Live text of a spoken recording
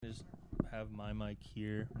have my mic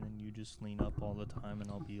here, and then you just lean up all the time, and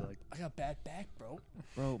I'll be like, I got bad back, bro.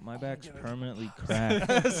 bro, my back's permanently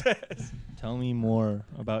cracked. Tell me more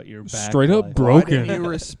about your back. Straight up life. broken. Why didn't you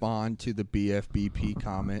respond to the BFBP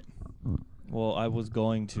comment? Well, I was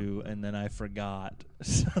going to, and then I forgot.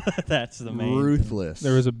 So that's the main thing. Ruthless.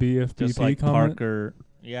 There was a BFBP Just like comment. Parker.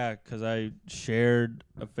 Yeah, because I shared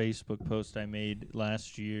a Facebook post I made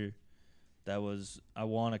last year that was, I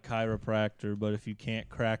want a chiropractor, but if you can't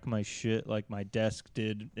crack my shit like my desk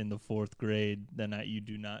did in the 4th grade, then you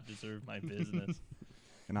do not deserve my business.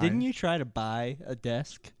 Didn't you try to buy a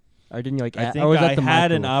desk? Or didn't you like? I think I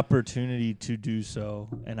had an opportunity to do so,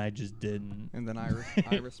 and I just didn't. And then I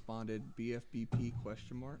responded BFBP ?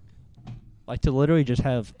 Like to literally just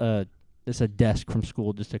have a desk from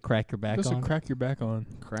school just to crack your back Just on. to crack your back on.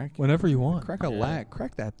 Crack Whenever you want. Crack a lack.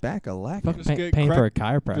 Crack that back a lack. Fuck, just get paying for a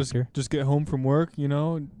crack- chiropractor. Just get home from work, you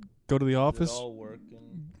know, go to the office, all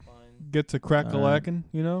working fine. get to crack-a-lacking,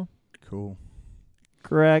 you know. Cool.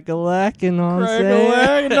 Crack-a-lacking on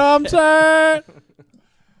Crack-a-lacking, I'm saying.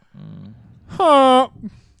 Huh.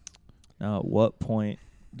 Now, at what point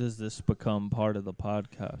does this become part of the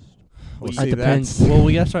podcast? Well, It see, depends. that's- well,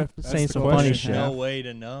 we gotta start saying the some question. funny There's shit. no way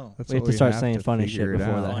to know. That's We have what to start have saying to funny figure shit it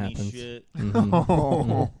before out. that Funny happens. shit.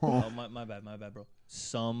 Mhm. Oh, my bad, bro.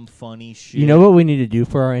 Some funny shit. You know what we need to do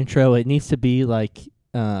for our intro? It needs to be like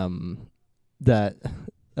that.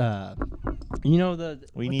 You know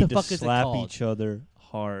We what need the to fuck is it slap called? each other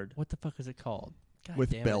hard. What the fuck is it called? God With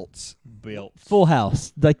damn it. belts. Built. Full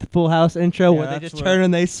House, like the Full House intro, Yeah, where they that's just what- turn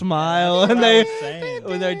and they smile That's and what I they was saying.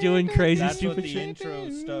 when they're doing crazy That's what stupid the shit. intro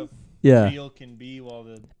stuff Yeah. real can be while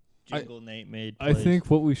the jingle Nate made I plays. think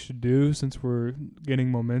what we should do, since we're getting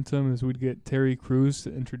momentum, is we'd get Terry Crews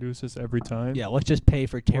to introduce us every time. Yeah, let's just pay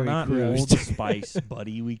for we're Terry not Crews. Old Spice,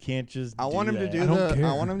 buddy. We can't just I want him to that. do I don't care.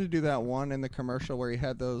 I want him to do that one in the commercial where he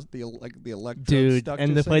had the electrodes Dude, stuck and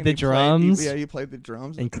to they his played thing, the he drums. Yeah, he played the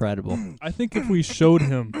drums. Incredible. I think if we showed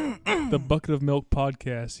him the Bucket of Milk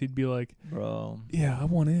podcast, he'd be like, Bro. yeah, I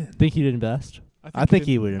want in. Think he'd invest? I think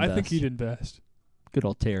he would I think invest. he'd invest. Good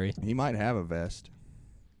old Terry. He might have a vest.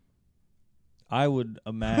 I would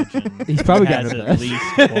imagine He's probably he got has a at vest.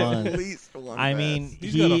 least At one. least one. I vest. mean,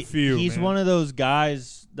 He's got a few, he's man. one of those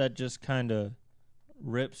guys that just kind of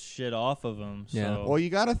rips shit off of him. Yeah. So well, you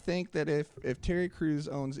got to think that if Terry Crews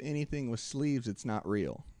owns anything with sleeves, it's not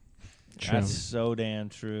real. that's so damn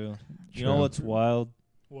true. You know True. what's wild?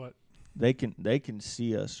 What? They can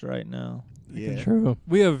see us right now. Yeah. True.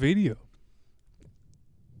 We have video.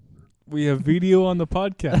 We have video on the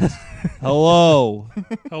podcast. Hello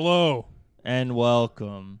Hello. and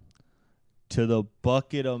welcome to the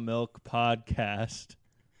Bucket of Milk podcast.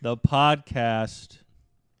 The podcast.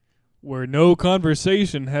 Where no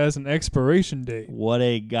conversation has an expiration date. What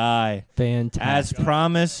a guy. As Fantastic.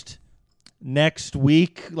 promised, next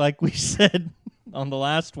week, like we said on the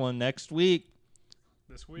last one, next week,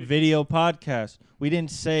 This week. video podcast. We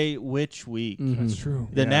didn't say which week. That's true.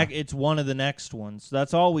 The Yeah. It's one of the next ones.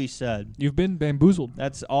 That's all we said. You've been bamboozled.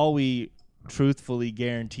 That's all we truthfully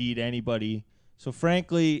guaranteed anybody. So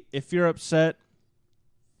frankly, if you're upset,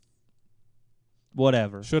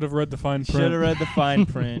 whatever. Should have read the fine print. Should have read the fine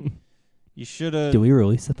print. You should have. Do we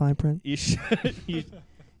release the fine print? You should.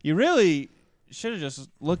 You really should have just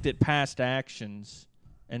looked at past actions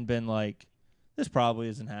and been like, "This probably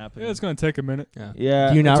isn't happening." Yeah, it's going to take a minute.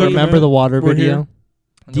 Yeah. Do you not took a remember minute. the water We're video? here.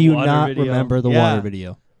 And Do the you water not video. remember the Yeah. water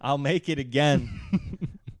video? I'll make it again.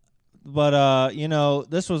 But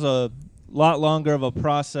this was a lot longer of a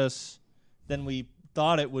process than we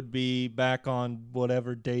thought it would be back on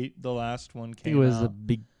whatever date the last one I think came it was the out.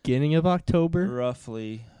 beginning of October.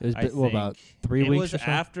 Roughly. It was I about think. 3 it weeks was or so.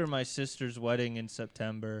 after my sister's wedding in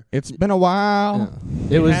September. It's been a while.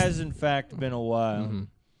 Yeah. It was has, in fact, been a while. Mhm.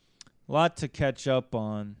 A lot to catch up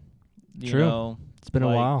on. You True. know, It's been a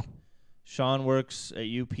like, while. Sean works at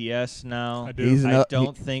UPS now. I do. He's I no-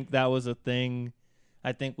 don't think that was a thing.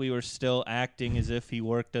 I think we were still acting as if he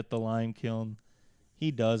worked at the lime kiln. He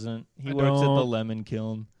doesn't. He I works at the don't. lemon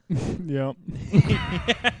kiln. Yeah.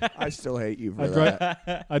 I still hate you for I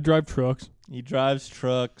that. I drive trucks. He drives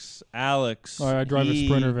trucks. Alex. I drive a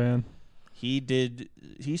Sprinter van.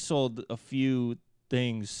 He sold a few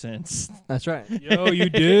things since. That's right. Yo, you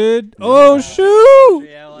did? Oh, shoot.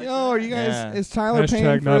 Yo, are you guys? Yeah. Is Tyler Hashtag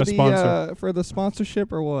paying not for a sponsor. for the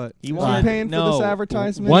sponsorship or what? He Is wanted paying for no, this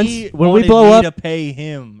advertisement? Once- He when we wanted blow me up- to pay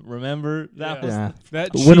him. Remember that was Yeah. That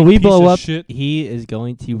When cheap we piece blow of up, shit, he is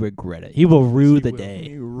going to regret it. He will rue He the will. day.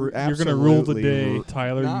 You're you're going to rule the absolutely day,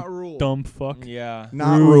 Tyler, Not you rule. dumb fuck. yeah.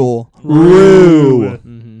 Not Rule. rule. Rule.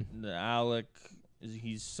 Mm-hmm. Alec,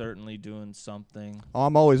 he's certainly doing something. Oh,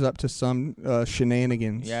 I'm always up to some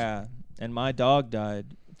shenanigans. Yeah, and my dog died.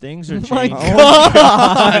 Things are Oh my changing.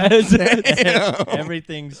 God. Damn.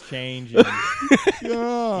 Everything's changing. You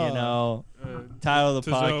God. know, title of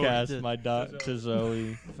the to Zoe. podcast, my dog to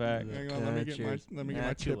Zoe. Fact. Hang on, let me cheers. get my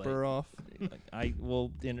Nah, too tipper off. I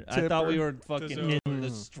thought we were fucking Zoe. hitting the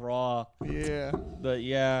straw, Yeah. but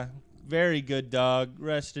yeah, very good dog.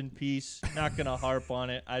 Rest in peace. Not gonna harp on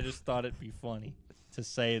it. I just thought it'd be funny to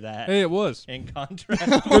say that Hey, it was. in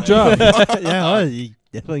contrast. Good job. Yeah, well, you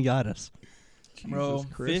definitely got us. Bro.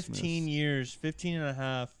 Jesus Christmas. 15 years, 15 and a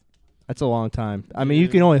half. That's a long time. I mean, you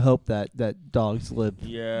can only hope that dogs live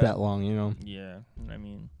Yeah. that long, you know. Yeah. I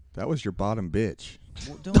mean, That was your bottom bitch.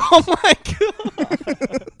 don't Oh my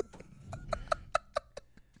God.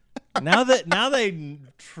 now they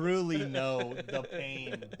truly know the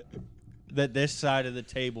pain that this side of the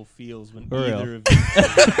table feels when For real. either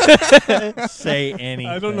of you say anything.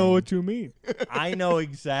 I don't know what you mean. I know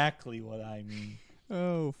exactly what I mean.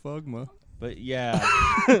 Oh, Fugma. But yeah,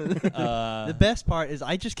 The best part is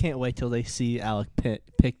I just can't wait till they see Alec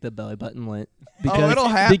pick the belly button lint. Because, it'll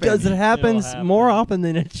happen. Because it happens happen. more often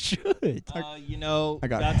than it should. you know, I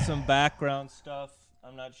got- got some background stuff.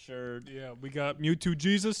 I'm not sure. Yeah, we got Mewtwo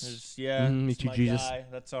Jesus. There's, yeah, Mhm, it's Mewtwo my Jesus. guy.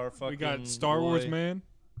 That's our fucking. We got Star Wars boy. man.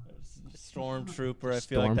 Stormtrooper. I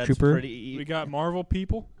feel like that's Stormtrooper. pretty. We got Marvel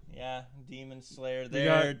people. Yeah, Demon Slayer We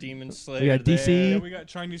there. got- Demon Slayer. we got DC. there, Yeah, we got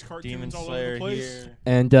Chinese cartoons Demon all over Slayer the place. here.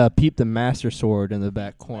 And Peep the Master Sword in the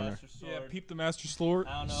back corner. Master Yeah, Sword. Peep the Master Sword.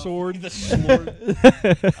 I don't know. Sword. The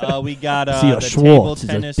sword. We got See, a the Schwartz table is as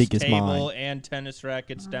tennis big as table mine. and tennis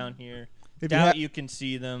rackets down here. If you, Doubt ha- you can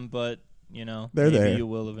see them, but you know, They're maybe there. you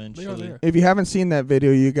will eventually. They are there. if you haven't seen that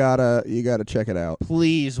video, you gotta check it out.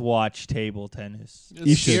 Please watch table tennis. It's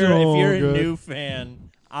You If should. you're, so if you're good. a new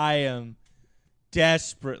fan, I am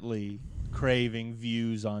desperately craving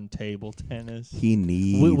views on table tennis. He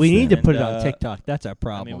needs. We need to And, put it on TikTok. That's our I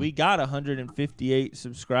problem. mean, we got 158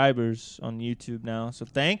 subscribers on YouTube now, so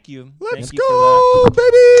thank you. Let's Thank you go,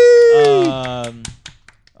 baby. for that.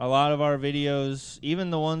 A lot of our videos, even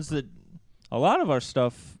the ones that, a lot of our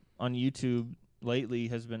stuff on YouTube lately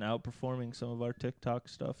has been outperforming some of our TikTok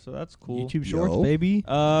stuff, so that's cool. YouTube Shorts, Yo. baby.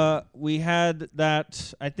 We had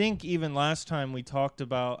that. I think even last time we talked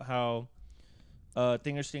about how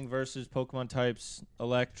Thingersting versus Pokemon types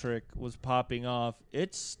Electric was popping off.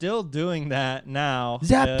 It's still doing that now.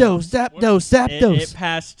 Zapdos, It Zapdos.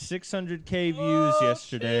 passed 600K views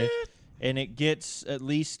yesterday, and it gets at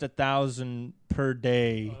least 1,000 per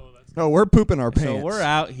day. Oh, we're pooping our pants. So we're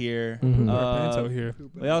out here. Mhm. Our pants out here.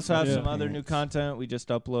 We also have Yeah. some other new content. We just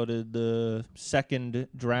uploaded the second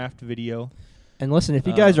draft video. And listen, if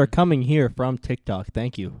you guys are coming here from TikTok,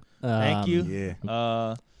 thank you. Thank you.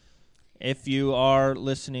 Yeah. If you are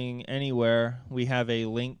listening anywhere, we have a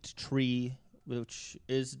linked tree, which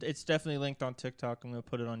is it's definitely linked on TikTok. I'm gonna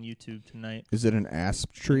put it on YouTube tonight. Is it an asp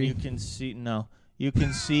You tree? can see you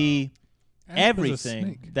can see Asp is a everything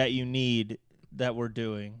snake. that you need that we're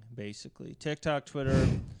doing, basically. TikTok, Twitter.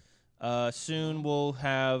 Soon we'll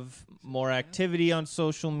have more activity on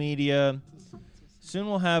social media. Soon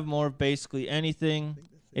we'll have more of basically anything.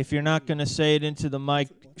 If you're not going to say it into the mic,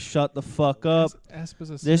 shut the fuck up. Asp is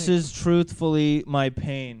a This snake. is truthfully my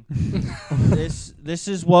pain. This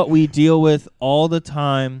is what we deal with all the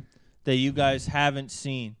time that you guys haven't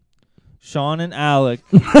seen. Sean and Alec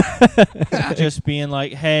just being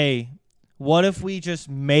like, hey, what if we just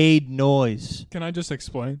made noise? Can I just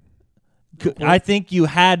explain? I think you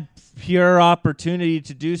had pure opportunity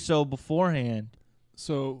to do so beforehand.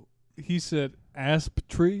 So he said asp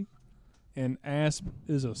tree, and asp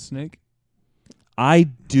is a snake. I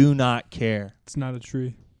do not care. It's not a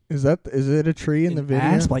tree. Is it a tree in the video?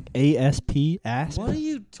 Asp, like ASP, asp. What are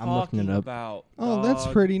you I'm looking talking it up. about? Oh, that's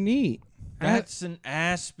dog? pretty neat. That's an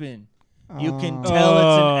aspen. You can Oh. tell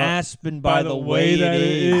it's an aspen by the way that it it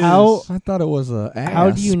is. is. How- I thought it was a asp. How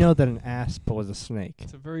do you know that an asp was a snake?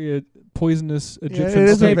 It's a very poisonous Yeah, Egyptian it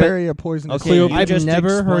is snake. a very poisonous. Okay, you I've just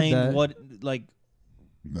never heard explained that. what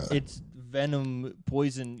it's venom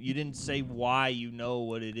poison. You didn't say why you know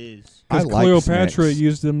what it is. I Because like Cleopatra snakes.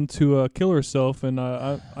 used them to kill herself, and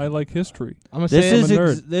I like history. I'm gonna say This it.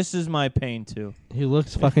 is this is my pain too. He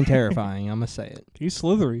looks fucking terrifying. I'm gonna say it. He's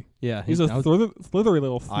slithery. Yeah, He's a slithery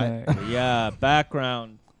little I- snake. Yeah,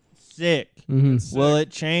 background sick. Mm-hmm. Will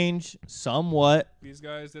it change somewhat? These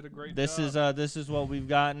guys did a great This job. is what we've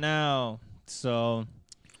got now. So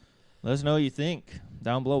let us know what you think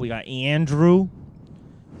down below. We got Andrew.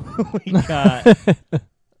 We got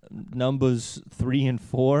numbers 3 and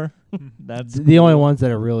 4. That's the only ones that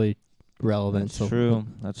are really relevant. That's so true.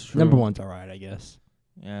 That's true. Number one's all right, I guess.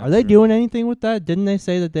 Yeah, Are they true. doing anything with that? Didn't they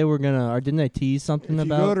say that they were gonna, or didn't they tease something If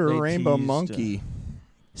you about? go to They Rainbow teased, Monkey,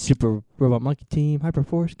 Super Robot Monkey Team,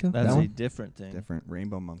 Hyperforce Go. That's That a one? different thing. Different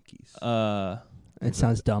rainbow monkeys. It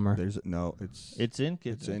sounds dumber. There's no. It's It's in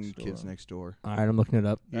Kids it's in Next Door. Kids Next Door. All right, I'm looking it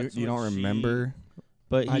up. You, That's you what don't she- remember?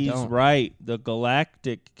 But I he's don't. right. The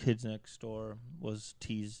Galactic Kids Next Door was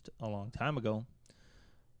teased a long time ago.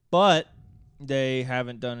 But they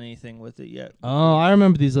haven't done anything with it yet. Oh, I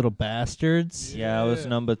remember these little bastards. Yeah, it was Yeah.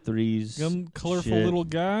 number 3's. Them colorful shit. little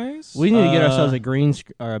guys. We need to get Uh, ourselves a green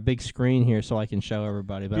or a big screen here so I can show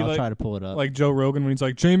everybody, but Be I'll like- try to pull it up. Like Joe Rogan when he's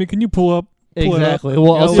like, Jamie, can you pull up? pull it up? Exactly.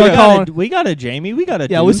 Well, I'll Yeah, start calling. we got a Jamie. We got a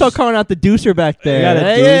Yeah, we Deuce. start calling out the deucer back there. got a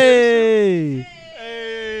Hey,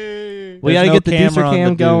 Hey. we There's gotta no get the camera deucer on the cam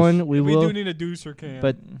deuce. going. We We will. do need a deucer cam.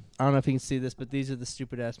 But I don't know if you can see this, but these are the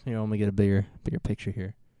stupid ass. Here, let me get a bigger picture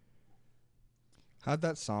here. How'd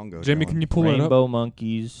that song go? Jamie, down? can you pull it up? Rainbow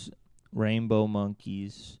monkeys. Rainbow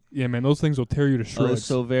monkeys. Yeah, man, those things will tear you to Oh, shreds.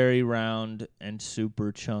 so very round and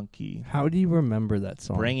super chunky. How do you remember that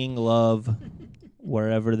song? Bringing love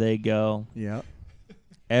wherever they go. Yep.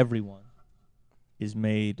 Everyone is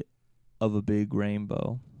made of a big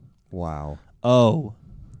rainbow. Wow. Oh,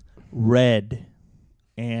 red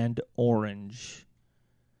and orange,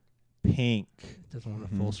 pink Doesn't want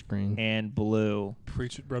a Mhm. full screen. and blue.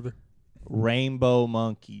 Preach it, brother. Rainbow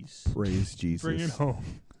monkeys. Praise Jesus. Bring it home.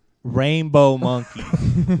 Rainbow monkeys.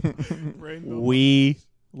 Rainbow. We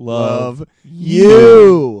love Love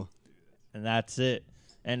you. And that's it.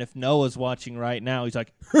 And if Noah's watching right now, he's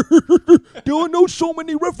like, "Do I know so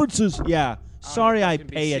many references?" Yeah. Sorry, if I you can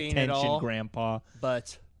be pay seen at attention, all. Grandpa.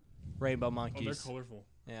 But rainbow Oh, they're monkeys. colorful.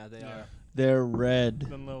 Yeah, they Yeah. are. They're red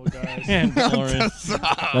Them little guys. and orange.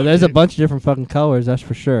 Well, there's a bunch of different fucking colors, that's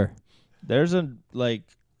for sure. There's a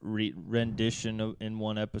rendition in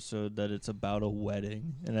one episode that it's about a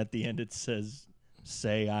wedding, and at the end it says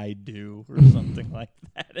 "Say I do" or something like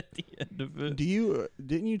that at the end of it.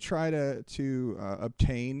 Didn't you try to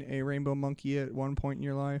obtain a rainbow monkey at one point in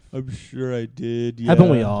your life? I'm sure I did. Yeah. Haven't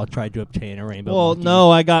we all tried to obtain a rainbow Well, monkey? no,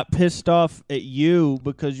 I got pissed off at you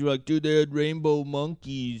because you were like, dude, they had rainbow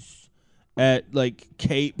monkeys at like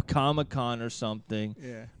Cape Comic-Con or something.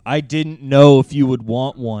 Yeah. I didn't know if you would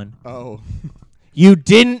want one. Oh. You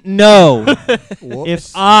didn't know Whoops.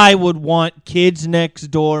 if I would want Kids Next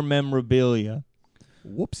Door memorabilia.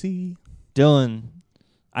 Whoopsie. Dylan,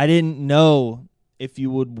 I didn't know if you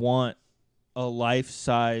would want a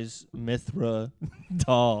life-size Mithra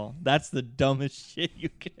doll. That's the dumbest shit you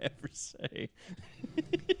could ever say.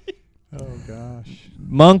 Oh gosh.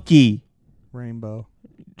 Monkey. Rainbow.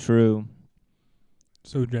 True.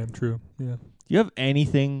 So damn true. Yeah. Do you have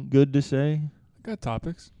anything good to say? I got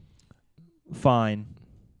topics. Fine.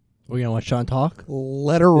 We're going to let Sean talk?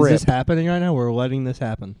 Let her Is rip. this happening right now? We're letting this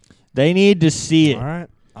happen. They need to see it. All right.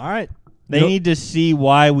 All right. They You know- need to see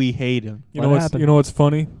why we hate him. You What know what's happened? you know what's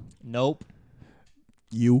funny? Nope.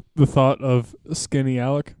 You. The thought of skinny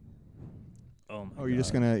Alec. Oh my Oh, you're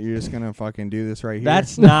just gonna fucking do this right here.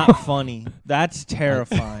 That's not funny. That's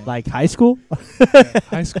terrifying. Like high school?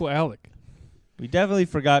 High school Alec. We definitely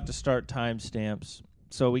forgot to start timestamps,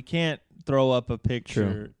 so we can't throw up a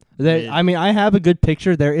picture. I mean, I have a good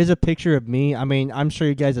picture. There is a picture of me. I mean, I'm sure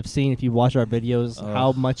you guys have seen, if you watch our videos, Ugh.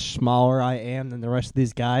 how much smaller I am than the rest of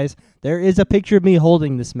these guys. There is a picture of me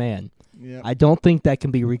holding this man. Yeah. I don't think that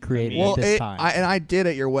can be recreated Well, at this time. I did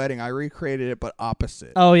at your wedding. I recreated it, but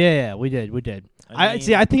opposite. Oh, yeah, we did. I mean,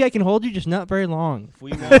 see. I think I can hold you, just not very long. if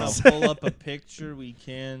we want to pull up a picture, we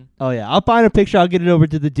can. Oh yeah, I'll find a picture. I'll get it over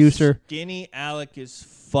to the deucer. Skinny Alec is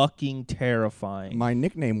fucking terrifying. My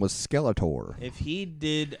nickname was Skeletor. If he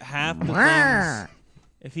did half the things,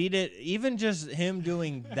 if he did even just him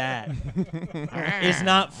doing that, it's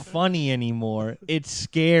not funny anymore. It's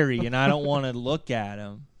scary, and I don't want to look at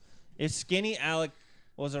him. If Skinny Alec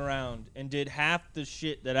was around and did half the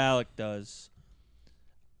shit that Alec does,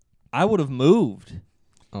 I would have moved.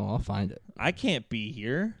 Oh, I'll find it. I can't be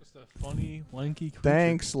here. Just a funny, lanky creature.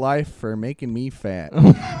 Thanks, life, for making me fat.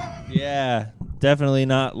 Yeah, definitely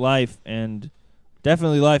not life, and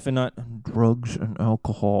definitely life and not drugs and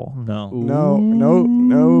alcohol. No. No.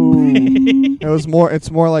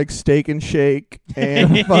 It's more like Steak and Shake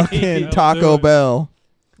and fucking That'll Taco do it. Bell.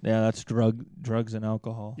 Yeah, that's drugs and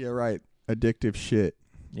alcohol. Yeah, right. Addictive shit.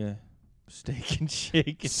 Yeah. Steak and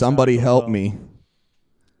shake. and Somebody Taco help Bell. me.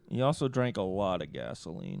 He also drank a lot of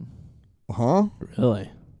gasoline. Huh? Really?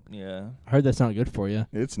 Yeah. I heard that's not good for you.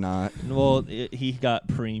 It's not. Well, he got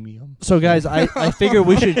premium. So, guys, I figure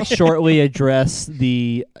we should shortly address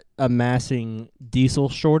the amassing diesel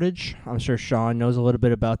shortage. I'm sure Sean knows a little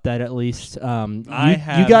bit about that at least. I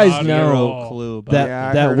have you guys zero know clue about that Yeah,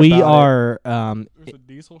 I that heard we about are. There's a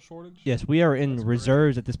diesel shortage. Yes, we are in That's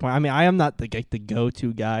reserves at this point. I mean, I am not the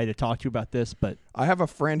go-to guy to talk to you about this, but I have a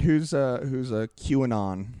friend who's a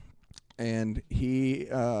QAnon, and he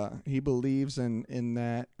believes in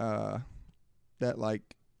that that like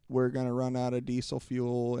we're gonna run out of diesel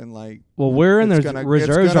fuel and like we're in it's the gonna-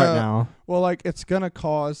 reserves it's gonna- right now. well like it's gonna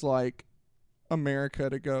cause like America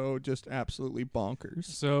to go just absolutely bonkers.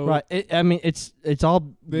 So Right. I mean, it's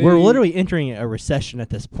all. They- we're literally entering a recession at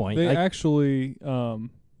this point. they Like, actually,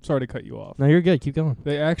 sorry to cut you off. no, you're good. Keep going.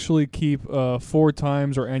 They actually keep 4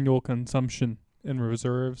 times our annual consumption in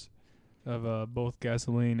reserves of both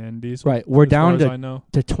gasoline and diesel. Right. We're as far down as I know.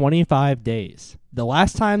 to 25 days. The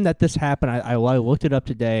last time that this happened, I looked it up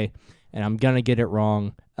today, and I'm gonna get it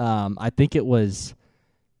wrong. I think it was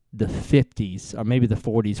the 50s or maybe the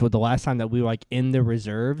 40s. Was the last time that we were like in the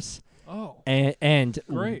reserves, Oh, and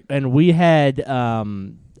Great. and we had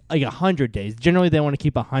like 100 days. Generally, they want to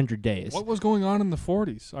keep 100 days. what was going on in the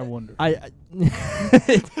 40s? I wonder.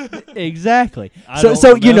 Exactly. I So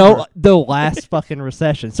don't you know remember. the last fucking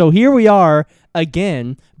recession. So here we are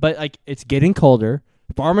again, but like it's getting colder.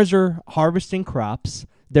 Farmers are harvesting crops.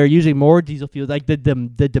 They're using more diesel fuel. Like the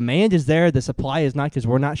demand is there, the supply is not, because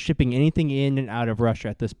we're not shipping anything in and out of Russia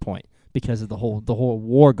at this point because of the whole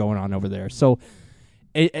war going on over there. So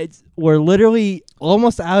we're literally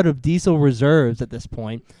almost out of diesel reserves at this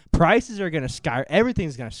point. Prices are going to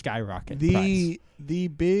everything's going to skyrocket. price. The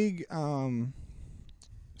big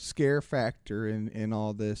scare factor in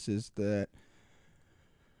all this is that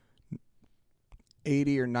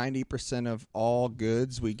 80 or 90% of all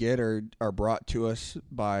goods we get are brought to us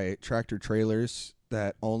by tractor trailers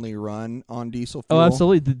that only run on diesel fuel. Oh,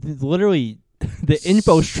 absolutely. Literally, the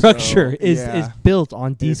infrastructure is yeah. built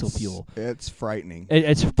on diesel It's- fuel. It's frightening.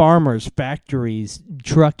 It's farmers, factories,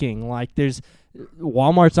 trucking. Like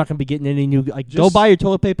Walmart's not going to be getting any new. Like, go Just- buy your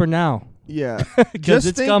toilet paper now Yeah. because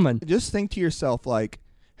it's coming. Just think to yourself, like,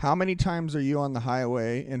 how many times are you on the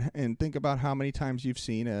highway, and think about how many times you've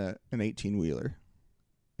seen an 18-wheeler.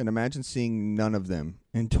 And imagine seeing none of them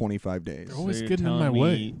in 25 days. They're always So you're getting in my telling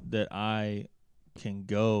way. me that I can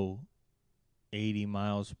go 80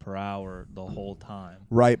 miles per hour the whole time.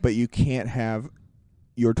 Right, but you can't have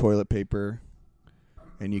your toilet paper,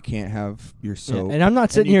 and you can't have your Yeah, soap. and I'm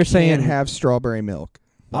not sitting you here can't saying have strawberry milk.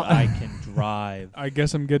 But I can drive. I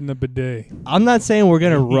guess I'm getting a bidet. I'm not saying we're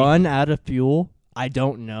going to run out of fuel. I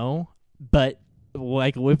don't know, but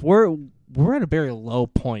like if we're at a very low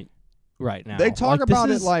point right now. They talk Like, this about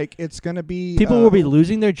it is- like it's going to be people will be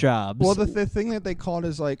losing their jobs. Well, the thing that they call it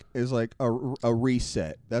is like a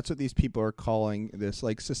reset. That's what these people are calling this.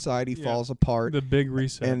 Like society Yeah. falls apart, The big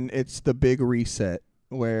reset. and it's the big reset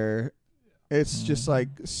where it's just like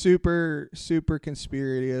super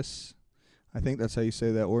conspiracious. I think that's how you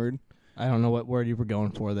say that word. I don't know what word you were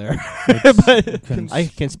going for there. It's but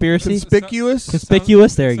cons- conspiracy, Conspicuous.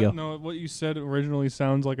 conspicuous. There you go. No, what you said originally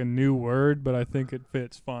sounds like a new word, but I think it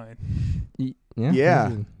fits fine.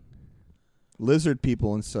 Yeah. Lizard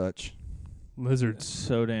people and such. Lizards.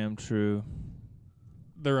 So damn true.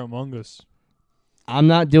 They're among us. I'm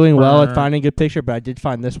not doing well at Brr. finding a good picture, but I did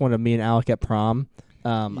find this one of me and Alec at prom. I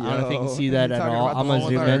don't know if you can Yo, see are that you at talking all. about I'm the gonna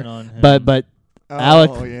one with zoom our- in. On him. But Oh,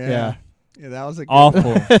 Alec, yeah. That was a good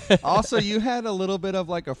Awful. Also, you had a little bit of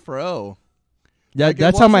like a fro. that, it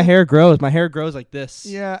that's how my wasn't- hair grows. My hair grows like this.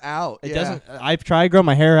 Yeah, out. It yeah. doesn't. I've tried to grow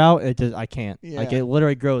my hair out. It just I can't. Like Yeah. it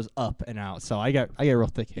literally grows up and out. So I got real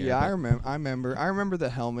thick hair. Yeah, I but remember the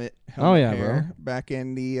helmet. Oh, yeah, hair back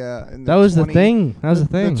in the. that was the 20 thing. That was the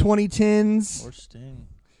thing. The 2010s. Or Sting.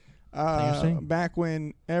 Sting. Back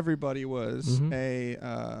when everybody was Mhm.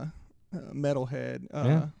 a metalhead,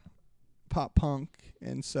 Yeah. pop punk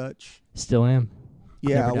and such. Still am.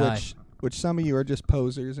 Yeah, Never die. which some of you are just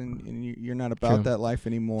posers and you're not about True. that life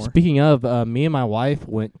anymore. Speaking of, me and my wife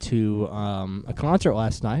went to a concert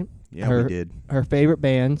last night. Yeah, her- we did. Her favorite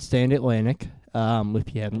band, Stand Atlantic.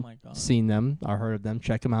 If you Oh haven't my god. seen them or heard of them,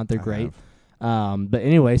 check them out. They're I great. have. But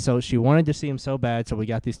anyway, so she wanted to see him so bad, so we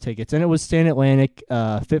got these tickets. And it was Stand Atlantic,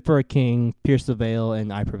 Fit for a King, Pierce the Veil,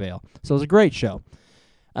 and I Prevail. So it was a great show.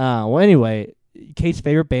 Well, anyway, Kate's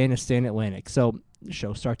favorite band is Stand Atlantic. So the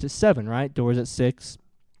show starts at 7, right? Doors at 6.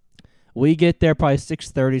 We get there probably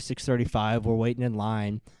 6:30, 6:35. We're waiting in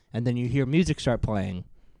line. And then you hear music start playing.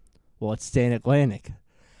 Well, it's Stand Atlantic.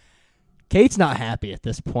 Kate's not happy at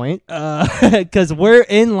this point because we're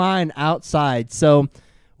in line outside. So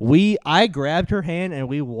I grabbed her hand and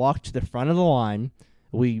we walked to the front of the line.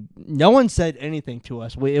 No one said anything to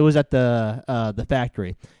us. It was at the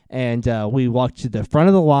factory, and we walked to the front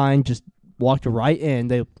of the line, just walked right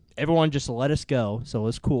in. Everyone just let us go, so it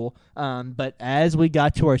was cool. But as we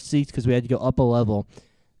got to our seats, because we had to go up a level,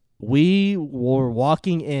 we were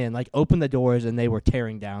walking in, like, opened the doors, and they were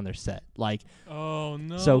tearing down their set. Like, oh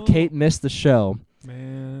no! So Kate missed the show,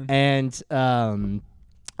 man. And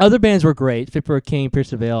other bands were great. Fit for a King, Pierce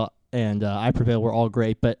the Veil, and I Prevail were all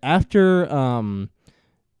great. But after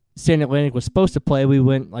Stand Atlantic was supposed to play, we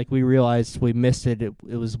realized we missed it. It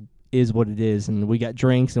is what it is, and we got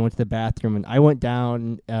drinks and went to the bathroom, and I went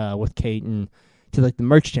down with Kate and to like the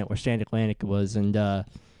merch tent where Stand Atlantic was, and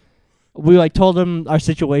we like told them our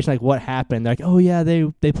situation, like what happened. They're like, oh yeah,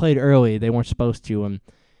 they played early, they weren't supposed to. And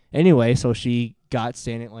anyway, so she got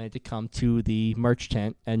Stand Atlantic to come to the merch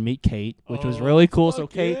tent and meet Kate, which was really cool. So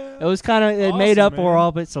Kate, it was kind of it made up for all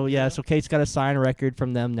of it. So yeah, so Kate's got a signed record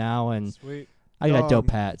from them now, and sweet. I got dope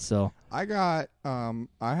hats. So I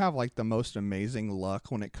have like the most amazing luck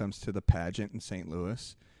when it comes to the pageant in St.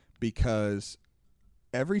 Louis, because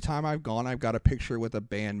every time I've gone, I've got a picture with a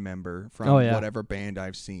band member from whatever band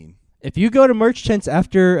I've seen. If you go to merch tents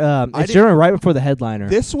after, it's generally right before the headliner.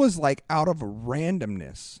 This was like out of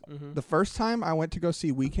randomness. Mm-hmm. The first time I went to go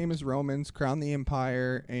see We Came as Romans, Crown the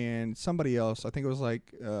Empire, and somebody else. I think it was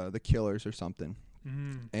like the Killers or something.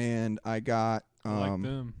 Mm-hmm. And I got like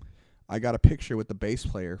them. I got a picture with the bass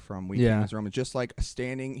player from We Came as Romans, just like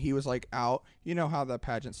standing. He was like out. You know how the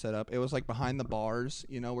pageant's set up? It was like behind the bars,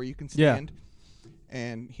 where you can stand. Yeah.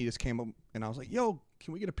 And he just came up, and I was like, "Yo,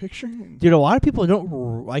 can we get a picture?" Dude, a lot of people don't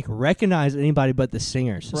recognize anybody but the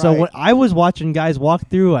singers. Right. So when I was watching guys walk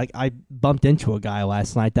through, I bumped into a guy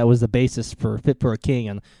last night that was the bassist for Fit for a King,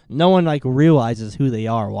 and no one realizes who they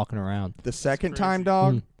are walking around. The second time,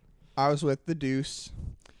 dog, I was with the Deuce.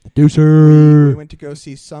 Deucer. We went to go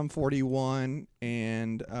see Sum 41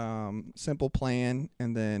 and Simple Plan,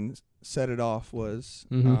 and then Set It Off was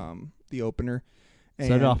the opener. And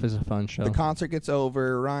Set It Off is a fun show. The concert gets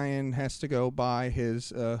over. Ryan has to go buy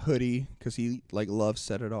his hoodie because he loves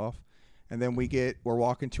Set It Off. And then we're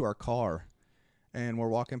walking to our car, and we're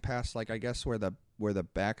walking past I guess where the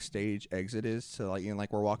backstage exit is. So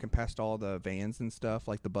we're walking past all the vans and stuff,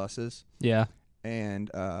 like the buses. Yeah. And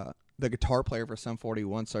the guitar player for Sum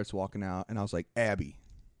 41 starts walking out, and I was like, Abby,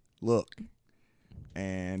 look.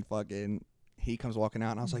 And fucking he comes walking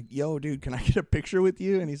out, and I was like, yo, dude, can I get a picture with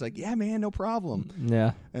you? And he's like, yeah, man, no problem.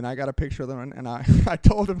 Yeah. And I got a picture of them, and I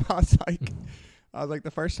told him, I was like, the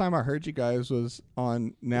first time I heard you guys was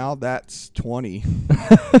on Now That's 20.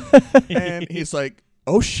 And he's like,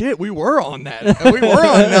 oh, shit, we were on that. We were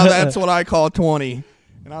on Now That's What I Call 20.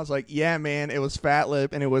 And I was like, yeah, man, it was Fat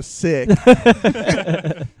Lip, and it was sick.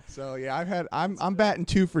 So yeah, I'm batting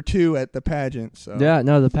 2 for 2 at the pageant. So yeah,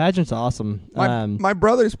 no, the pageant's awesome. My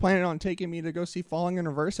brother's planning on taking me to go see Falling in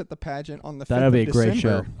Reverse at the pageant on the 5th that'll be a December. great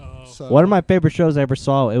show. Oh. So one of my favorite shows I ever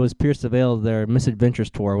saw, it was Pierce the Veil, their Misadventures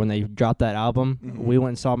tour. When they dropped that album, we went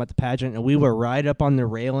and saw them at the pageant, and we were right up on the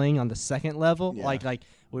railing on the second level. Yeah. Like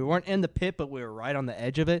we weren't in the pit, but we were right on the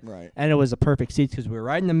edge of it. Right. And it was a perfect seat because we were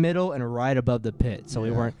right in the middle and right above the pit. So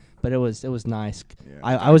we weren't, but it was nice. Yeah.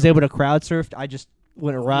 I was able to crowd surf. I just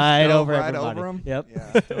went right over right everybody. over 'em? Yep.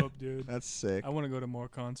 Yeah. Dope, dude. That's sick. I want to go to more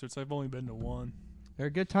concerts. I've only been to one. They're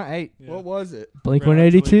a good time. Hey, Yeah. What was it? Blink Red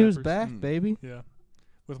Hot Chili 182 is Peppers. back, baby. Yeah,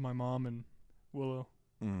 with my mom and Willow.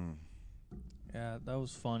 Yeah, that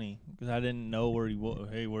was funny because I didn't know where you.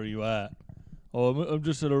 Hey, where you at? Oh, I'm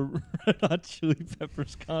just at a Red Hot Chili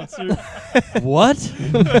Peppers concert. What?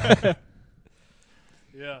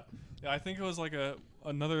 Yeah, I think it was like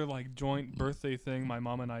another joint birthday thing my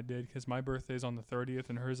mom and I did because my birthday's on the 30th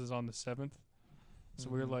and hers is on the 7th. So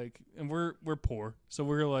we're like, and we're poor, so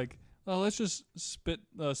we're like, oh, let's just split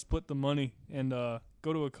the money and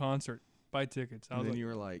go to a concert, buy tickets. And then you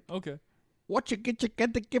were like, okay, what you get to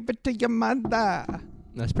give it to your mother.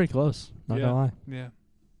 That's pretty close. Not gonna lie. yeah.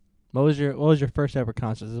 What was your first ever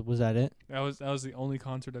concert? Was that it? That was the only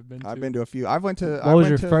concert I've been to. I've been to a few. What was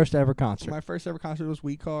your first ever concert? My first ever concert was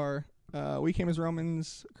We Car. We Came as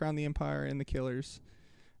Romans, Crown the Empire, and the Killers.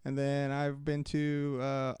 And then I've been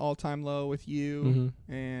to All Time Low with you,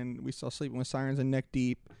 and we saw Sleeping with Sirens and Neck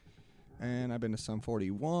Deep. And I've been to Sum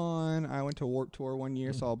 41. I went to Warped Tour one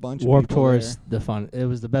year, saw a bunch of people Warped Tour there. is the fun. It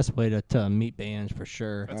was the best way to meet bands for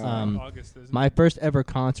sure. That's in August, isn't My first ever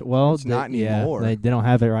concert. Well, It's not anymore. they don't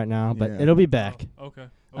have it right now, but it'll be back. Oh, okay.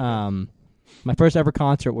 My first ever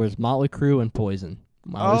concert was Motley Crue and Poison.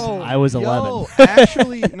 I was 11.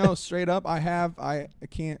 Actually, no, straight up, I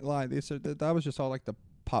can't lie. That was just all like the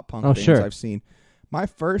pop punk bands sure. I've seen. My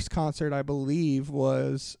first concert, I believe,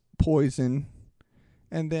 was Poison.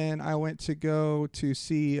 And then I went to go to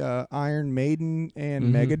see Iron Maiden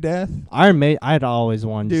and Megadeth. Iron Maiden, I'd always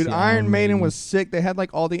wanted to Dude, see Iron Maiden was sick. They had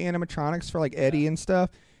like all the animatronics for like Eddie and stuff.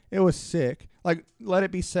 It was sick. Like, let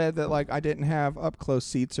it be said that like I didn't have up close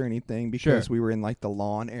seats or anything because we were in like the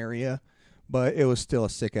lawn area, but it was still a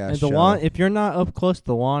sick ass show. The lawn, if you're not up close,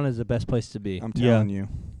 the lawn is the best place to be. I'm telling you.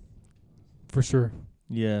 For sure.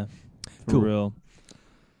 Yeah. For Cool. real.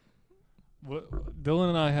 Dylan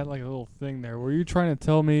and I had like a little thing there. Were you trying to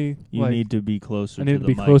tell me You need to be closer I need to to the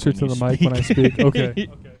be mic closer when to you the mic when I speak? Okay.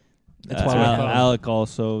 That's why we have- Alec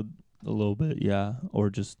also a little bit, yeah. Or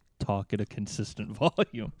just talk at a consistent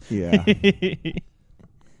volume. Yeah.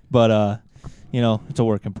 But, it's a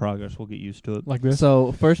work in progress. We'll get used to it. Like this?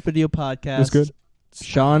 So, first video podcast. That's good.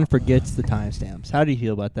 Sean forgets the timestamps. How do you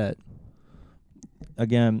feel about that?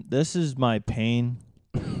 Again, this is my pain.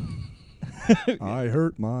 I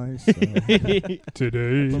hurt myself.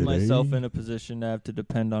 Today. Put myself in a position to have to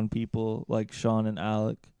depend on people like Sean and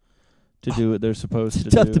Alec to do what they're supposed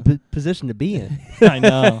It's to a tough do. position to be in. I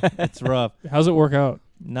know. It's rough. How's it work out?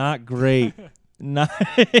 Not great. Not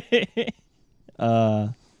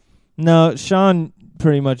No, Sean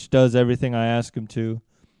pretty much does everything I ask him to,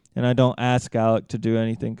 and I don't ask Alec to do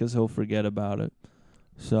anything because he'll forget about it.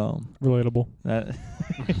 So Relatable. that,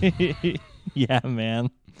 yeah, man,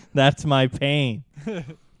 that's my pain.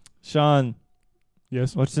 Sean,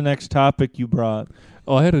 Yes. what's the next topic you brought?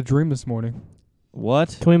 Oh, I had a dream this morning.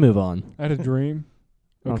 What? Can we move on? I had a dream.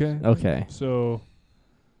 Okay. Okay. So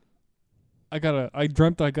I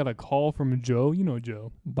dreamt I got a call from Joe. You know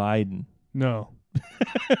Joe. Biden. No.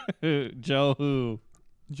 Joe who?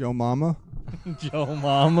 Joe Mama. Joe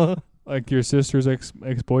Mama. Like your sister's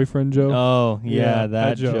ex-boyfriend Joe. Oh yeah, Yeah,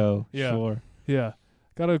 that Joe. Joe. Yeah. Sure. Yeah.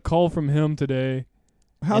 Got a call from him today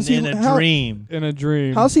How's in he? a dream. in a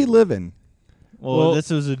dream. How's he living? Well, this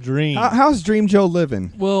was a dream. How's Dream Joe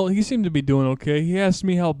living? Well, he seemed to be doing okay. He asked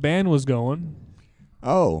me how band was going,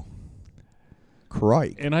 Oh,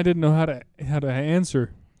 crike. and I didn't know how to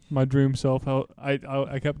answer my dream self. How I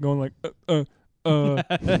kept going like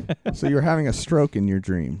So you're having a stroke in your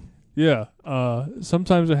dream. yeah.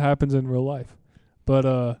 Sometimes it happens in real life,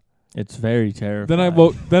 but It's very terrifying.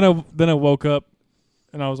 then I woke up,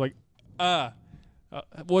 and I was like,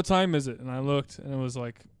 what time is it? And I looked, and it was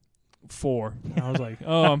like 4. And I was like,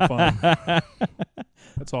 oh, I'm fine.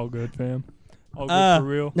 That's all good, fam. All good for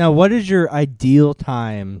real. Now, what is your ideal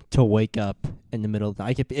time to wake up in the middle of the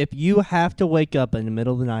night? Like if you have to wake up in the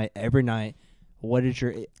middle of the night every night, what is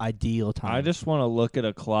your ideal time? I just want to look at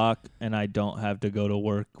a clock and I don't have to go to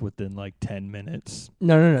work within like 10 minutes.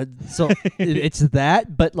 No. So it's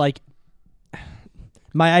that, but like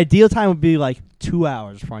my ideal time would be like 2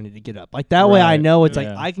 hours before I need to get up. Like that way I Right, know it's yeah.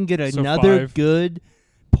 like I can get So another 5. good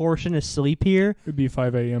portion of sleep here. It'd be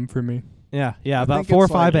 5 a.m. for me. Yeah, I about think 4 or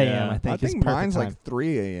it's 5 like- a.m. yeah. I think I is think perfect mine's time. like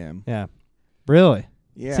 3 a.m. Yeah, really.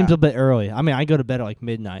 Yeah. Seems a bit early. I mean, I go to bed at like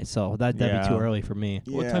midnight, so that'd be Yeah. too early for me.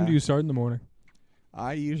 What time do you start in the morning?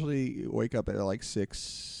 I usually wake up at like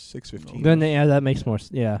 6:15. Then yeah, that makes more.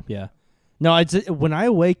 Yeah. No, it's when I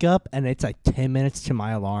wake up and it's like 10 minutes to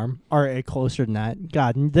my alarm, or closer than that.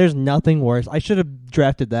 God, there's nothing worse. I should have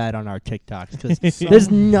drafted that on our TikToks because there's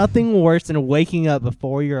nothing worse than waking up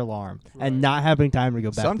before your alarm and not having time to go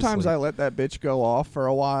back. Sometimes to I sleep. let that bitch go off for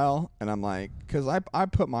a while, and I'm like, because I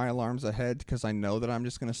put my alarms ahead because I know that I'm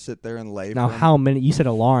just gonna sit there and lay. Now, for 'em. how many? You said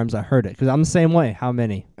alarms. I heard it because I'm the same way. How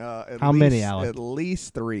many? How many, Alec? At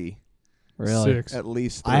least 3. Really? 6. At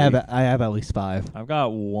least 3. I have at least 5. I've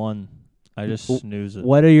got 1. I just snooze it.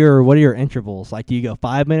 What are your intervals? Like, do you go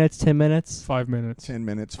 5 minutes, 10 minutes? 5 minutes. 10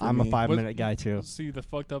 minutes for I'm me. a 5-minute guy too. See, the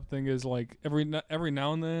fucked up thing is like every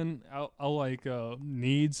now and then I'll like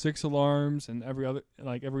need 6 alarms, and every other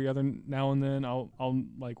now and then I'll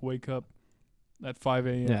like wake up at 5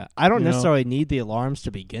 a.m. Yeah, I don't You know? necessarily need the alarms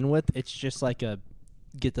to begin with. It's just like a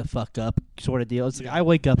get the fuck up sort of deal. It's like Yeah. I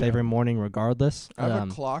wake up Yeah. every morning regardless. I have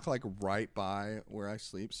a clock like right by where I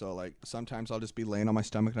sleep, so like sometimes I'll just be laying on my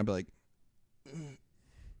stomach and I'll be like,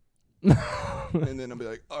 and then I'll be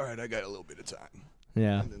like, all right, I got a little bit of time,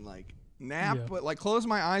 Yeah. and then like nap, Yeah. but like close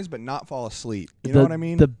my eyes but not fall asleep. You know what I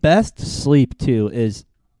mean? The best sleep too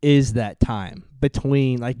is that time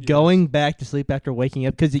between like Yes. going back to sleep after waking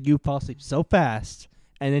up because you fall asleep so fast,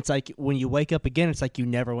 and it's like when you wake up again, it's like you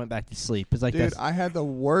never went back to sleep. It's like Dude, that's, I had the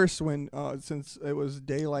worst when since it was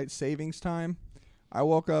daylight savings time. I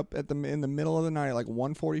woke up in the middle of the night, like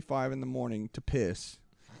 1:45 in the morning, to piss,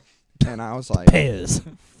 and I was like, piss.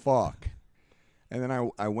 "Fuck!" And then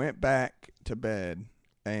I went back to bed,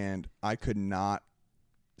 and I could not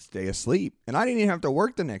stay asleep, and I didn't even have to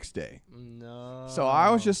work the next day. No. So I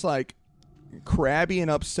was just like crabby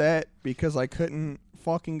and upset because I couldn't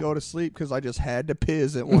fucking go to sleep because I just had to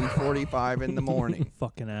piss at 1:45 in the morning.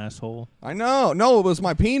 Fucking asshole. I know. No, it was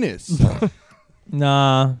my penis.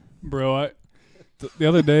 Nah. Bro, the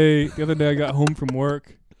other day I got home from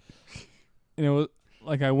work, and it was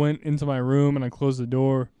like I went into my room and I closed the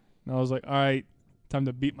door, and I was like, all right, time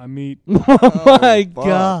to beat my meat. Oh my fuck.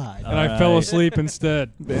 God. And I fell asleep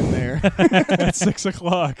instead Been there. at 6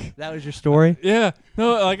 o'clock. That was your story? Yeah.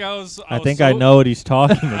 No, like I was I so- know what he's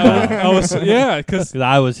talking about. I was yeah, because 'Cause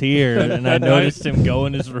I was here and I That noticed him go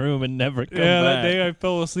in his room and never come yeah, that back. day I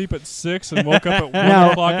fell asleep at 6 and woke up at 1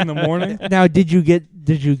 Now- o'clock in the morning. Now, did you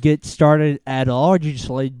get started at all, or did you just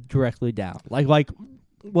lay directly down?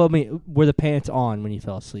 Well, I mean, were the pants on when you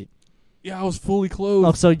fell asleep? Yeah, I was fully clothed.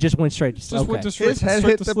 Oh, so you just went straight to sleep. Just went to straight, His head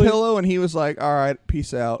straight hit to the sleep. pillow and he was like, all right,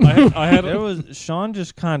 peace out. I had There was Sean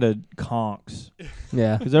just kind of conks.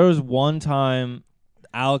 Yeah. Because there was one time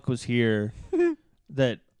Alec was here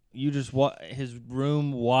that you just his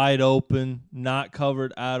room wide open, not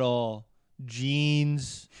covered at all,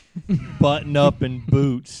 jeans, button up, and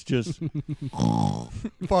boots. Just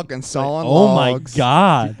Fucking sawing oh my logs.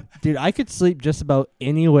 god! Dude, I could sleep just about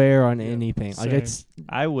anywhere on anything. Like same. it's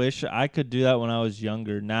I wish I could do that when I was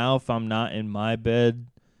younger. Now, if I'm not in my bed,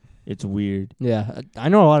 it's weird. yeah. I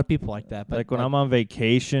know a lot of people like that, but Like when I'm on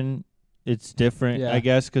vacation, it's different. Yeah. I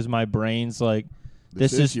guess because my brain's like,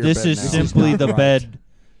 This is your this bed is now. This is simply not the right. bed.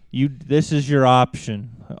 This is your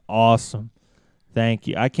option. Awesome. Thank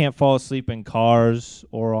you. I can't fall asleep in cars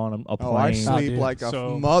or on a Oh, I plane. Nah, sleep dude. like a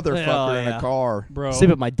So- motherfucker Oh, in yeah. a car. bro. sleep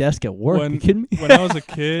at my desk at work. When- You kidding me? When I was a I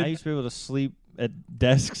kid, used to be able to sleep at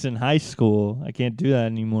desks in high school. I can't do that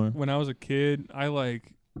anymore. when I was a kid, I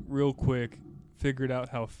like real quick figured out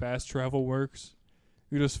how fast travel works.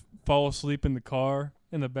 You just fall asleep in the car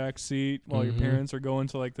in the back seat while Mhm. your parents are going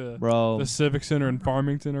to like the Bro, Civic Center in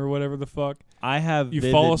Farmington or whatever the fuck. I have You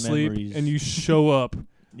vivid fall asleep memories. and you show up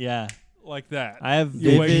yeah, like that. I have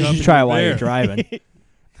You wake You up vivid, should try it and while you're you're there. driving.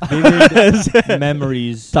 vivid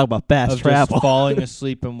memories Talk about fast of travel. just falling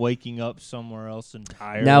asleep and waking up somewhere else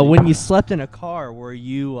entirely. Now, when you slept in a car, were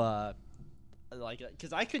you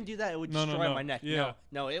because I couldn't do that, it would No, no, destroy no. my neck. Yeah.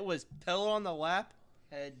 No, it was pillow on the lap,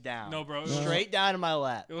 head down. No, bro. Straight down to my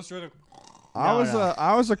lap. It was straight up.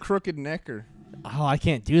 I was a crooked necker. Oh, I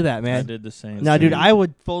can't do that, I man. did the same. No, dude, thing. I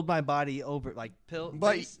would fold my body over like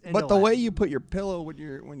But face into but the lap. way you put your pillow when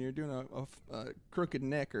you're doing a crooked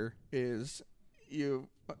necker is you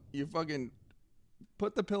fucking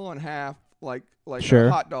put the pillow in half like Sure.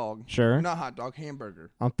 a hot dog. Sure. Not hot dog, hamburger.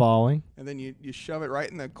 I'm following. And then you shove it right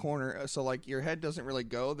in the corner so like your head doesn't really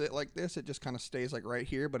go like this. It just kind of stays like right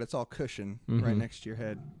here, but it's all cushion right Mhm. next to your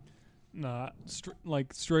head. Nah,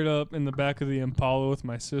 like straight up in the back of the Impala with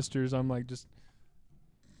my sisters. I'm like just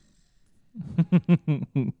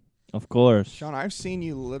of course. Sean, I've seen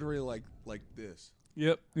you literally like this.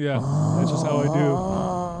 yep, yeah. That's just how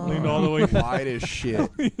I do. Leaned all the way Wide as shit.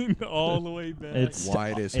 leaned all the way back. It's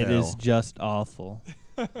Wide as It hell. is just awful.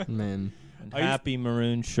 Man. And I used- happy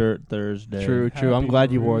maroon shirt Thursday. True. I'm Happy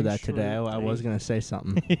glad you wore maroon that today. shirt I was day. gonna say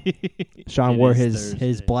something. Sean It wore is his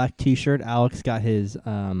Thursday. black T-shirt. Alex got his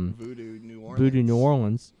Voodoo New Orleans. Voodoo New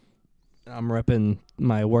Orleans. I'm repping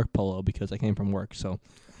my work polo because I came from work. So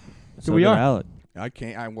So we did are. Alec.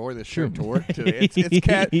 I wore this shirt to work today.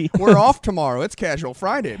 We're off tomorrow. It's Casual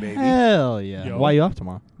Friday, baby. hell yeah. Yo. Why you off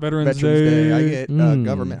tomorrow? Veterans, Veterans Day. I get Mm.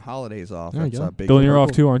 government holidays off. There you That's go. a big. Dylan, you're deal.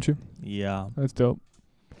 off too, aren't you? Yeah. That's dope.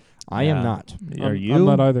 I am Yeah. not. Are I'm, you? I'm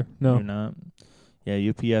not either. You're No. not. Yeah,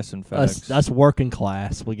 UPS and Us, FedEx. us working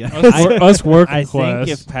class. We got. Us working I class.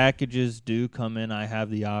 think if packages do come in, I have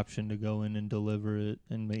the option to go in and deliver it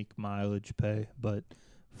and make mileage pay. But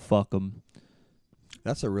fuck them.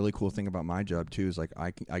 That's a really cool thing about my job too. Is like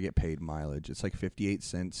I get paid mileage. It's like 58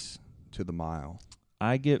 cents to the mile.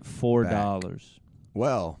 I get $4.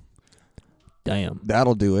 Well, Damn.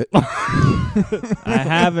 that'll do it. I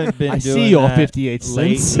haven't been I doing see your that 58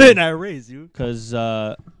 cents lately. and I raise you. because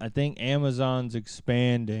I think Amazon's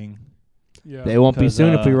expanding. yeah. They won't be 'Cause,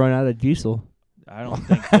 soon if we run out of diesel. I don't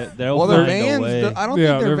think that they'll well, their find a vans. way. I don't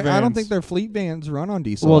Yeah, think their I don't vans. think their fleet vans run on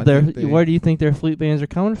diesel. Well, I think where do you think their fleet vans are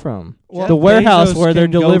coming from? Well, the warehouse Bezos where they're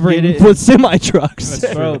can go delivering get it. with semi trucks.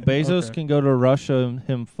 That's Bro, true. Bezos Okay. can go to Russia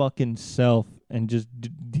him fucking self and just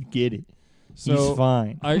get it. So He's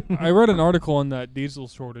fine. I read an article on that diesel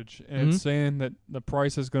shortage, and Mhm. it's saying that the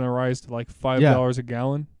price is going to rise to like $5 a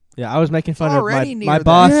gallon. Yeah, I was making fun of already my near that.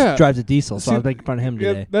 boss Yeah. drives a diesel, so I See, was making fun of him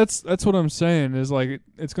Yeah, today. that's what I'm saying. Is like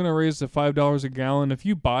it's going to raise to $5 a gallon. If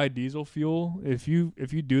you buy diesel fuel, if you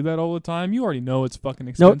do that all the time, you already know it's fucking No,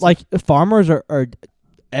 expensive. like farmers are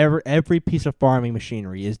every piece of farming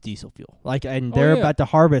machinery is diesel fuel. Like, and Oh, they're yeah. about to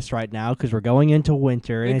harvest right now because we're going into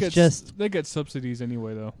winter, and it's just they get subsidies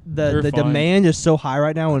anyway though. the They're fine. demand is so high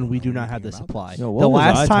right now, and we do not have the About supply. this. No, what The was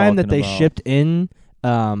I last time that talking they about? shipped in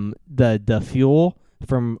the fuel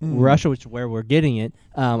from Russia, which is where we're getting it,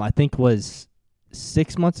 I think was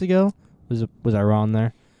 6 months ago. Was I wrong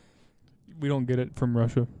there? We don't get it from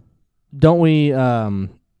Russia. Don't we?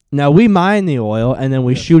 Now we mine the oil and then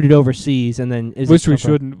we Yes. shoot it overseas, and then Which we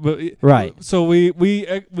shouldn't. But Right. So we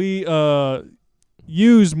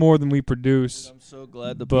use more than we produce. I'm so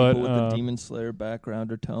glad the But, people with the uh, Demon Slayer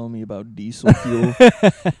background are telling me about diesel fuel.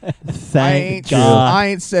 Thank I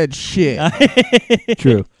ain't said shit.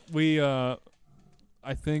 True. We I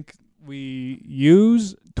think we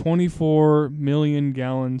use 24 million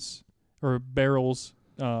gallons or barrels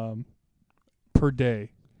per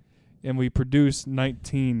day, and we produce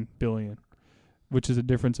 19 billion, which is a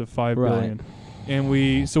difference of 5 Right. billion. And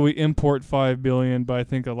we import 5 billion, but I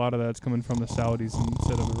think a lot of that's coming from the Saudis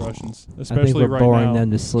instead of the Russians, I think especially we're right boring now.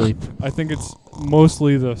 them to sleep. I think it's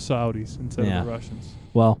mostly the Saudis instead Yeah. of the Russians,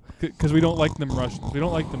 Well, because we don't like them Russians. We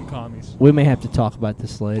don't like them commies. we may have to talk about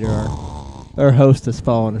this later. Our host is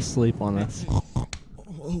falling asleep on us.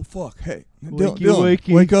 Oh fuck! Hey, Wakey, Dylan,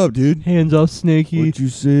 wakey. wake up, dude. Hands off, Snaky. What'd you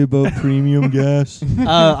say about premium gas?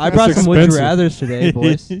 I brought That's some would you expensive. rathers today,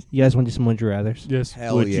 boys. You guys want to do some would you rathers? Yes.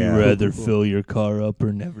 Hell Would yeah. you rather fill your car up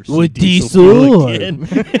or never see With diesel diesel? fuel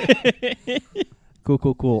again?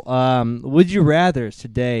 Cool. Would you rathers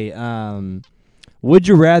today? Would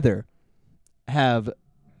you rather have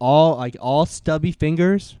all stubby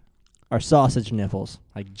fingers or sausage nipples?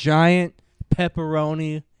 Like giant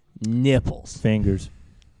pepperoni nipples. Fingers.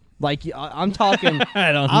 Like I'm talking.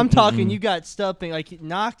 I don't. I'm talking. You got stuffing. Like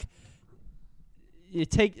you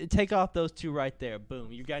take off those two right there.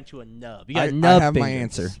 Boom. You got into a nub. You got I nub have my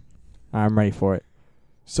fingers. answer. I'm ready for it.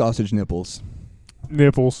 Sausage nipples.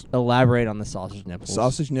 Nipples. Elaborate on the sausage nipples.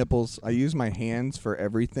 Sausage nipples. I use my hands for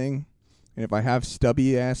everything, and if I have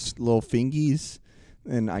stubby ass little fingies,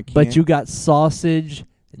 then I can't. But you got sausage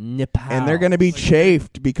nipples. and they're gonna be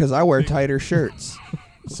chafed because I wear tighter shirts,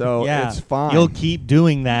 so Yeah, it's fine. You'll keep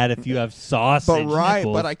doing that if you have sausage. nipples.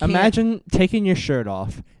 but I can't. Imagine taking your shirt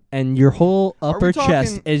off and your whole Are we upper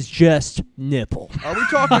chest talking- is just nipple. Are we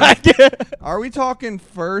talking? Are we talking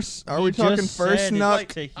first? Are He we talking just first said nut?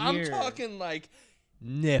 it's to I'm hear. talking like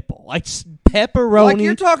nipple, like pepperoni. Like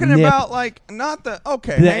you're talking nipple. about like not the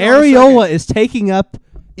okay. The hang on a areola second. is taking up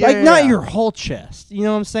Yeah, like yeah, not yeah. your whole chest. You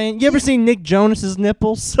know what I'm saying? You ever seen Nick Jonas's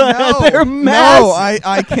nipples? No, They're massive. no,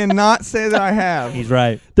 I cannot say that I have. He's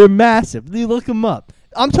right. They're massive. You look them up.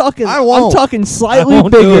 I'm talking. I won't. I'm talking slightly I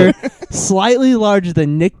won't do bigger, slightly larger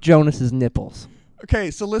than Nick Jonas's nipples. Okay,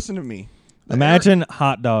 so listen to me. The Imagine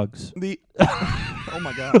hot dogs. the oh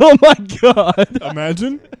my god, Oh my god!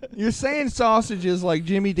 Imagine. you're saying sausages like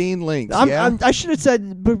Jimmy Dean links, I should have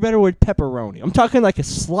said better word pepperoni. I'm talking like a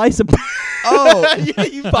slice of. Oh, yeah,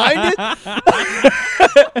 you find it?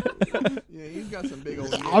 yeah, he's got some big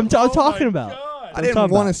old. I'm talking about. I I'm didn't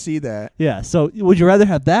talking want to about. see that. Yeah. So, would you rather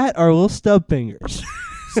have that or little stub fingers?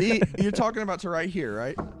 See, you're talking about to right here,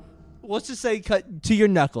 right? Let's just say cut to your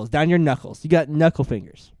knuckles, down your knuckles. You got knuckle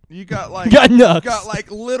fingers. You got like You got nuts. got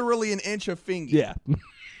like literally an inch of finger. Yeah.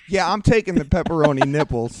 Yeah, I'm taking the pepperoni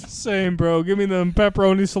nipples. Same, bro. Give me them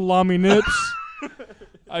pepperoni salami nips.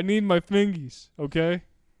 I need my fingies, okay?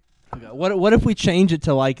 What if we change it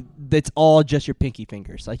to like it's all just your pinky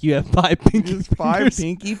fingers? Like you have 5 pinky Just 5 fingers.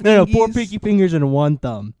 pinky fingers. No, 4 pinky fingers and 1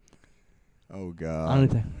 thumb. Oh I god. don't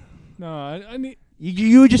think. No, I need.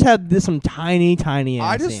 You just have some tiny ass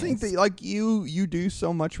I just think hands. that like you do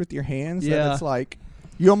so much with your hands Yeah. that it's like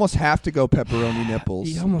you almost have to go pepperoni nipples.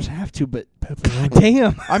 You almost have to, but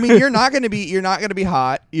damn. I mean, you're not gonna be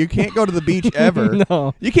hot. You can't go to the beach ever.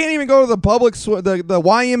 No. You can't even go to the public the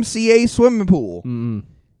YMCA swimming pool. Mm-mm.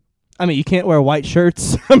 I mean, you can't wear white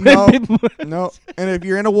shirts. No. No. And if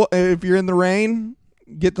you're in the rain,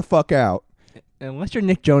 get the fuck out. Unless you're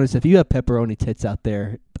Nick Jonas, if you have pepperoni tits out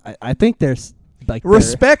there, I think there's like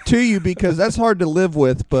Respect to you because that's hard to live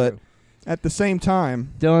with, but at the same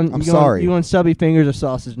time, Dylan, I'm sorry. You want stubby fingers or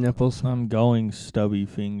sausage nipples? I'm going stubby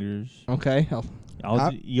fingers. Okay.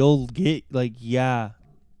 You'll get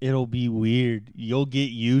it'll be weird. You'll get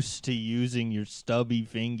used to using your stubby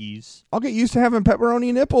fingies. I'll get used to having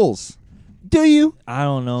pepperoni nipples. Do you? I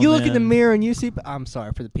don't know. You look in the man. mirror and you see. I'm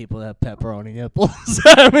sorry for the people that have pepperoni nipples.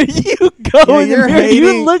 I mean, you go Yeah, in the you're mirror.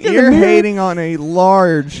 You look in the you're mirror. hating on a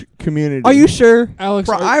large community. Are you sure? Alex,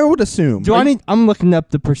 Bro, I would assume. Do I need? I'm looking up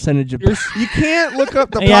the percentage of. You can't look up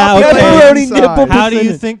the Yeah, population okay. Pepperoni size. nipple How do you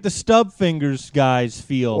percentage. think the stub fingers guys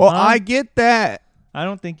feel? Well, huh? I get that. I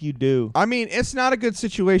don't think you do. I mean, it's not a good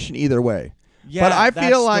situation either way. Yeah, but I that's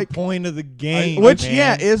feel like the point of the game, which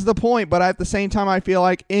man. is the point. But at the same time, I feel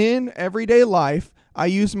like in everyday life, I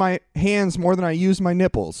use my hands more than I use my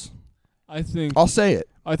nipples. I'll say it.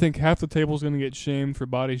 I think half the table's going to get shamed for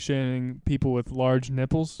body shaming people with large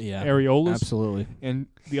nipples, areolas. Absolutely. And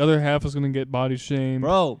the other half is going to get body shamed.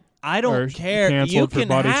 Bro, I don't care. Canceled You for can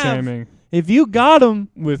body have, shaming if you got them,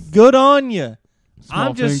 with good on you. small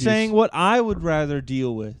I'm just fingies. saying what I would rather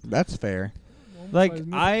deal with. That's fair. Like size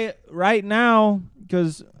nipple. right now,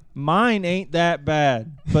 because mine ain't that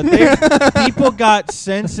bad, but people got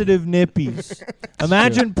sensitive nippies.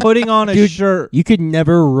 Imagine putting on a shirt. You could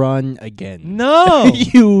never run again. No,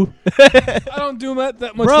 You. I don't do that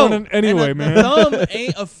much bro. running anyway, and man. The thumb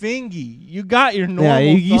ain't a fingy. You got your normal.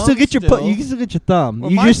 Yeah, you still thumb get your still. you can still get your thumb. Well,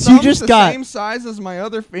 you my just thumb's the got. same size as my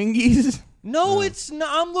other fingies. No, it's not.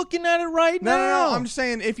 I'm looking at it right No, now. I'm just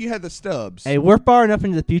saying if you had the stubs. Hey, we're far enough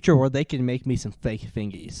into the future where they can make me some fake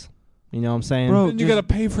fingies. You know what I'm saying? Bro, Then you got to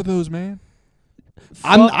pay for those, man.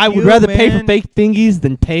 I would rather pay for fake fingies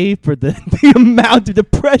than pay for the amount of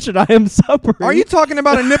depression I am suffering. Are you talking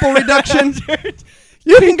about a nipple reduction?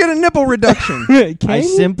 You can get a nipple reduction. Can I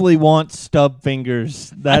you? simply want stub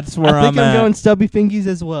fingers. That's where I think I'm I'm at. going stubby fingies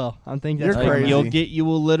as well. I think that's You're where I'm crazy. at. You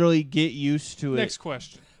will literally get used to it. Next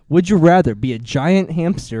question. Would you rather be a giant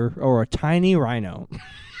hamster or a tiny rhino?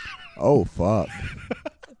 Oh fuck!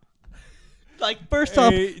 Like first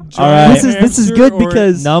off, A All giant right. this is hamster good or-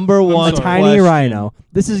 because Number I'm one, a sorry. tiny question. rhino.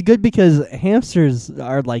 This is good because hamsters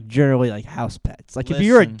are like generally like house pets. Like if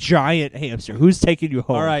you're a Listen. giant hamster, who's taking you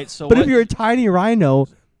home? All right, so But what, if you're a tiny rhino,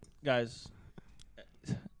 guys,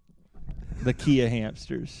 the Kia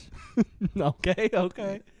hamsters, okay.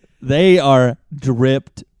 they are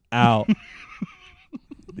dripped out.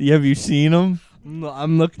 Have you seen them?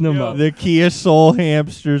 I'm looking them Yeah. up. The Kia Soul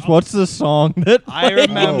hamsters. What's the song that? I plays?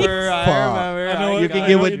 remember. Oh, I fuck. remember. I know You what- can I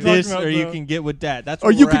get know what with you're talking this, about, or you though. can get with that. That's Or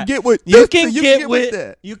where you we're can at. get with You this, can or you get with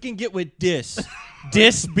that. you can get with dis.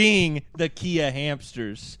 Dis being the Kia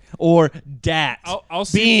hamsters, or dat I'll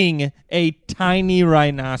see. being a tiny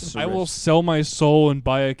rhinoceros. I will sell my soul and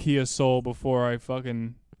buy a Kia Soul before I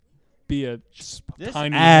fucking be a This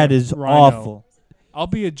tiny ad is rhino. awful. I'll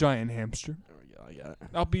be a giant hamster.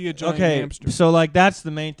 I'll be a giant Okay, hamster. so like that's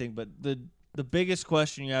the main thing, but the biggest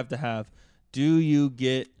question you have to have: do you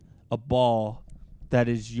get a ball that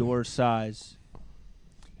is your size?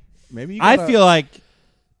 Maybe you I gotta- feel like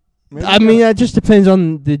maybe I you mean, gotta- that just depends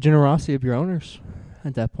on the generosity of your owners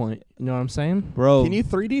at that point. You know what I'm saying? bro. Can you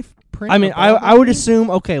 3D print? I mean, a ball I would baby? assume,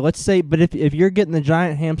 okay, let's say, but if you're getting the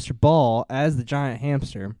giant hamster ball as the giant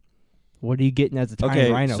hamster, what are you getting as a tiny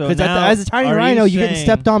Okay, rhino? so Because now as a tiny are you rhino, you're getting saying-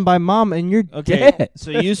 stepped on by mom and you're Okay, dead.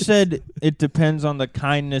 so you said it depends on the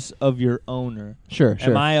kindness of your owner. Sure,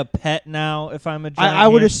 Am I a pet now if I'm a giant I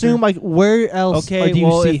would hamster? assume, like, where else Okay, do you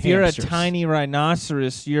well, see if you're hamsters? a tiny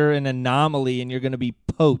rhinoceros, you're an anomaly and you're going to be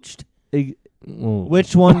poached. Ooh.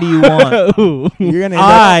 Which one do you want? Ooh. You're gonna end up,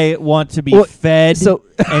 I want to be Well, fed so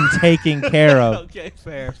and taken care of okay,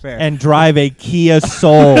 fair. and drive a Kia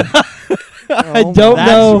Soul. I Oh don't my-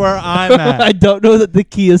 That's know. where I'm I at. don't know that the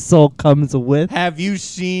Kia Soul comes with. Have you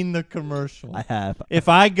seen the commercial? I have. If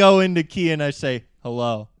I go into Kia and I say,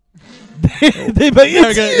 hello, They're they're gonna be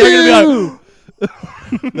like,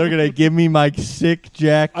 they're gonna give me my sick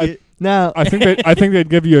jacket. now, I think they'd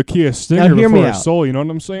give you a Kia Stinger Now, hear me before a out. Soul. You know what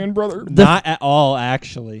I'm saying, brother? Not at all,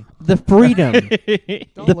 actually. the freedom, Don't the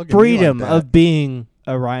look at me like freedom that. of being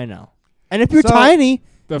a rhino. And if you're So- tiny,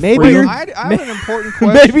 The maybe freedom. you're- I have an important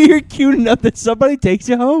question. maybe you're cute enough that somebody takes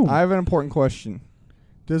you home. I have an important question.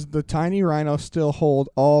 Does the tiny rhino still hold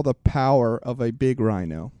all the power of a big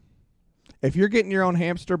rhino? If you're getting your own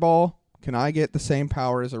hamster ball, can I get the same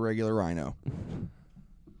power as a regular rhino?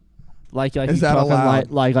 like Is you that talking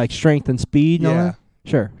allowed? like strength and speed. And all Yeah.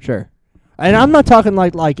 that? Sure. And I'm not talking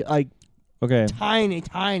like Okay.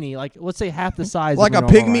 tiny. Like let's say half the size. Like of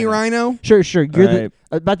a normal pygmy rhino? Sure. You're Alright.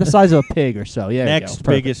 about the size of a pig or so. Yeah. Next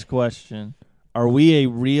biggest question. Are we a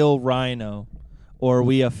real rhino or are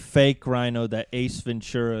we a fake rhino that Ace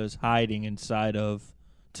Ventura is hiding inside of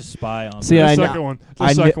to spy on? See, The I second know- one. The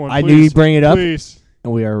I second one. knew please. you'd bring it up. Please.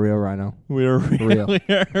 And we are a real rhino. We're Real. we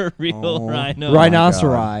are a real Oh. rhino. Rhino-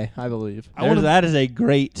 Rhinoceri, I believe. I wanna- That is a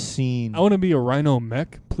great scene. I want to be a rhino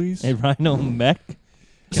mech, please. A rhino mech.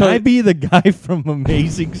 Can So- I be the guy from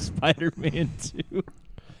Amazing Spider-Man 2?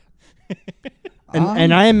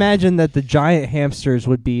 And I imagine that the giant hamsters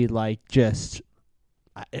would be like just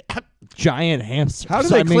giant hamsters. How do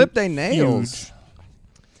So, they I mean, clip their nails? Huge.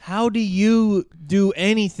 How do you do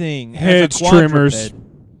anything? Hedge as a quadruped? trimmers.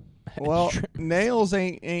 Well, nails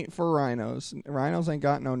ain't for rhinos. Rhinos ain't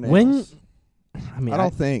got no nails. When I mean, I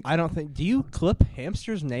don't think. I don't think. Do you clip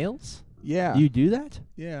hamsters' nails? Yeah. Do you do that?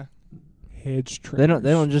 Yeah. Hedge They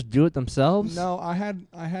don't just do it themselves. No, I had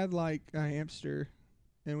like a hamster,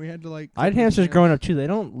 and we had to like. I had hamsters growing up too. They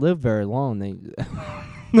don't live very long. They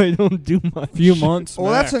they don't do much. Few months.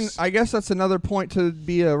 Well, max. I guess that's another point to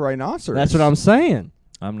be a rhinoceros. That's what I'm saying.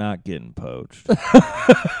 I'm not getting poached.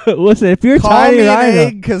 Listen, if you're Call tiny me an rhino,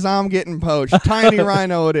 egg because I'm getting poached. Tiny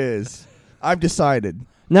rhino it is. I've decided.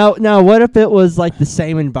 now what if it was like the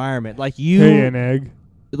same environment, like you, Hey, an egg.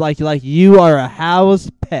 like you are a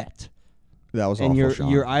housed pet, That was and awful, Sean.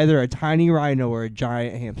 you're either a tiny rhino or a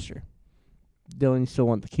giant hamster. Dylan, you still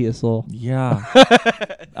want the Kia Soul? Yeah.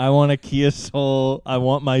 I want a Kia Soul. I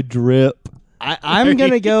want my drip. I'm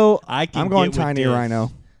gonna go. I can I'm going get with tiny this.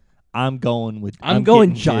 rhino. I'm going with. I'm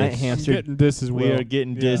going getting giant this. hamster. Getting this as well. We are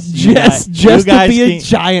getting Yeah. this. Just you to guys be a can-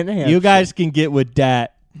 giant hamster. You guys can get with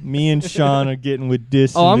that. Me and Sean are getting with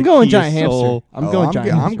this. Oh, and I'm the going Kia giant Soul. hamster. I'm going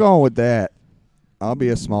giant. I'm hamster. going with that. I'll be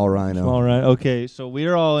a small rhino. All right. Okay. So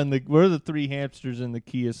we're all we're the three hamsters in the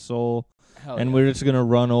Kia Soul, Hell and yeah. we're just gonna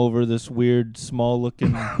run over this weird,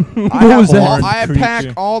 small-looking. I that? have packed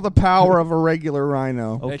Creature. all the power of a regular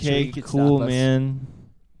rhino. Bet you Okay. he could Cool, stop us. man.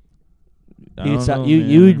 I You'd don't stop- know,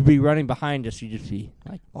 you'd man. be running behind us. You'd just be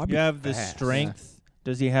like, I'll be You have the fast. strength.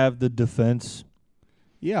 Does he have the defense?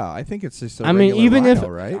 Yeah, I think it's just a I mean, regular even rhino, if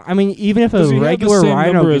right? I mean, even if Does a he have the regular same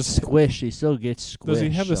rhino number gets as- squished, he still gets squished. Does he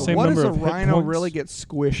have the so- same What number does a of hit rhino points? really get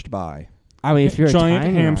squished by? I mean, if you're Giant a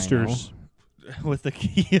tiny hamsters. With the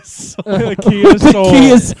Kia Soul. A Kia Soul.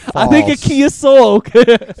 I think a False. Kia Soul.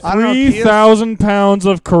 I don't know. 3,000 pounds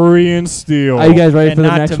of Korean steel. Are you guys ready And for the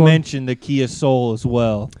not next to one? mention the Kia Soul as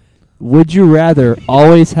well. Would you rather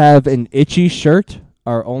always have an itchy shirt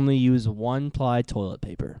or only use one-ply toilet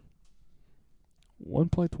paper? One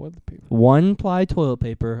ply toilet paper. One-ply toilet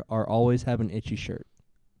paper or always have an itchy shirt?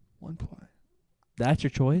 One ply. That's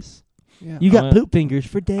your choice. Yeah. You I'm got gonna- poop fingers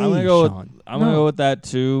for days, I'm gonna go with Sean. I'm gonna No. go with that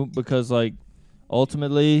too because like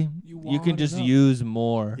ultimately you wad can it just up. use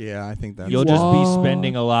more. Yeah, I think that's. You'll just be Wad.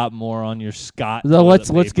 spending a lot more on your Scott. So toilet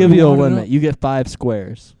let's paper. give you a Wad it limit. up. You get 5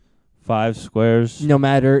 squares. 5 squares. No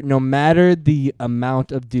matter the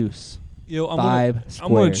amount of deuce. Yo, I'm 5 gonna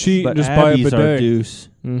squares. cheat But and just buy a Abby's are bidet. deuce.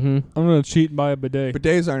 Mm-hmm. I'm gonna cheat and buy a bidet.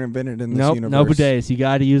 Bidets aren't invented in this Nope, universe. no bidets. You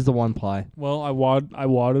got to use the one-ply. Well, I wad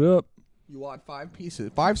it up. You wad 5 pieces,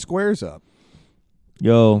 5 squares up.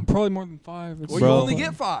 Yo, Probably more than 5. It's Well, Bro. you only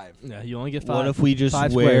get 5. Yeah, you only get 5. what if we just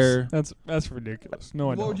 5 wear? That's ridiculous. No, I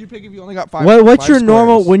What don't. would you pick if you only got 5? What's 5 your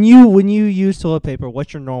normal squares? when you use toilet paper?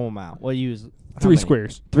 What's your normal amount? What do you use? How 3 many?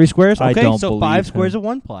 squares. 3 squares. I Okay, don't so believe 5 him. squares of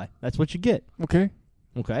one-ply. That's what you get. Okay.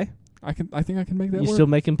 Okay. I think I can make that You work. still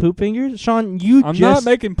making poop fingers, Sean? You I'm just not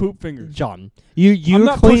making poop fingers. John. You're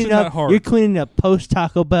not pushing cleaning that up. hard. You're cleaning up post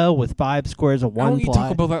Taco Bell with 5 squares of I don't one eat ply.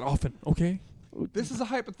 Taco Bell that often. Okay. This is a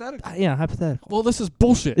hypothetical. Yeah, hypothetical. Well, this is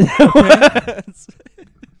bullshit.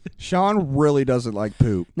 Sean really doesn't like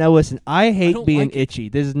poop. Now listen, I hate don't being like it. itchy.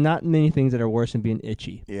 There's not many things that are worse than being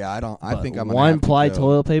itchy. Yeah, I don't. I But think I'm gonna one have to ply go.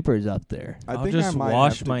 toilet paper is up there. I I'll think just I might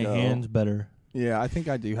wash have to my go. hands better. Yeah, I think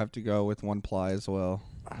I do have to go with 1 ply as well.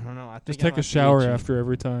 I don't know. I think Just take a shower after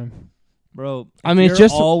every time. Bro, I mean, if it's you're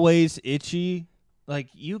just- always itchy. Like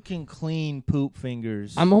you can clean poop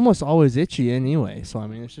fingers. I'm almost always itchy anyway, so I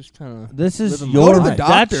mean, it's just kind of. This is Living Go your to the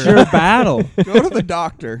that's doctor. your battle. Go to the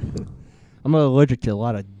doctor. I'm allergic to a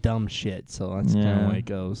lot of dumb shit, so that's kind of Yeah. the way it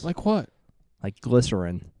goes. Like what? Like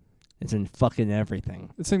glycerin, it's in fucking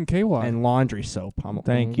everything, It's in KY. and laundry soap. I'm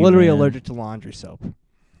Thank you, literally man. allergic to laundry soap.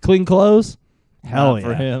 Clean clothes? Hell Not yeah.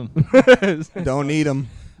 for him. Don't need them.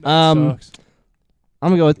 Sucks. I'm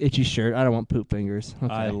gonna go with itchy shirt. I don't want poop fingers.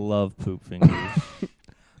 Okay. I love poop fingers.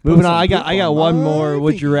 Moving Put on, some I got poop on one my more.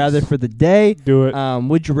 Would you fingers. rather for the day? Do it.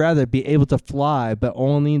 Would you rather be able to fly but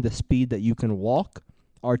only the speed that you can walk,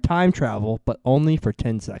 or time travel but only for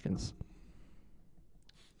 10 seconds?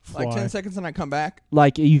 Fly. Like 10 seconds and I come back.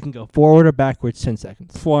 Like you can go forward or backwards 10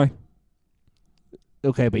 seconds. Fly.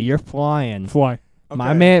 Okay, but you're flying. Fly.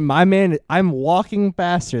 My man, I'm walking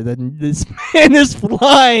faster than this man is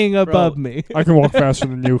flying above me. I can walk faster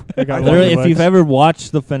than you. I got Literally, longer if you've legs. ever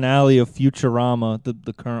watched the finale of Futurama,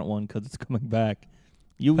 the current one, because it's coming back,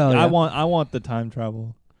 Hell yeah. I want the time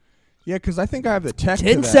travel. Yeah, because I think I have the tech.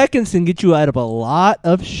 10 to that. seconds can get you out of a lot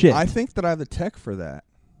of shit. I think that I have the tech for that.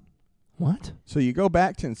 What? So you go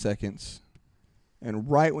back 10 seconds, and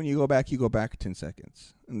right when you go back 10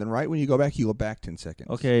 seconds. And then right when you go back, you go back 10 seconds.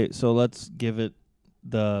 Okay, so let's give it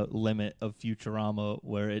the limit of Futurama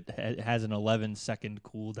where it has an 11-second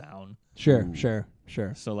cooldown. Sure, Ooh. sure.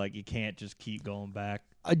 So like you can't just keep going back.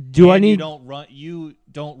 Do I And need? You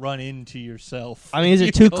don't run into yourself. I mean, is You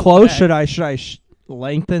it too go close? back. Should I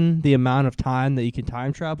lengthen the amount of time that you can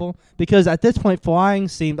time travel, because at this point flying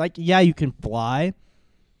seems like, yeah, you can fly,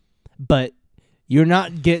 but you're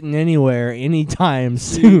not getting anywhere anytime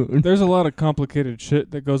soon. There's a lot of complicated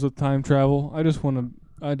shit that goes with time travel. I just want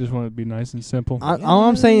to be nice and simple. All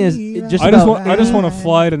I'm saying is just I just want to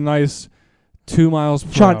fly at a nice 2 miles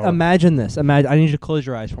per Sean, hour. imagine this. I need you to close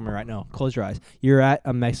your eyes for me right now. Close your eyes. You're at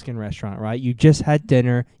a Mexican restaurant, right? You just had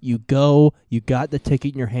dinner. You got the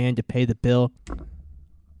ticket in your hand to pay the bill.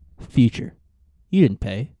 Future. You didn't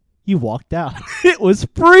pay. You walked out. It was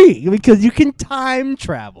free because you can time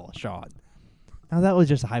travel, Sean. Now, that was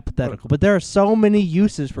just a hypothetical, but there are so many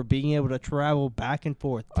uses for being able to travel back and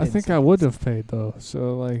forth. I think I would have paid, though.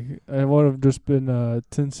 So, like, I would have just been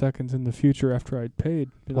 10 seconds in the future after I'd paid.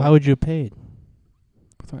 Why would you have paid?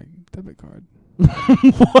 With my debit card.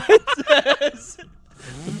 What?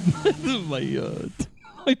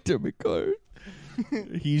 my debit card.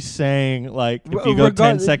 He's saying, like, if you go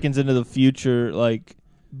 10 seconds into the future, like,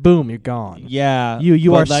 boom, you're gone. yeah,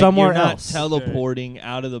 You but, are like, somewhere you're not else. teleporting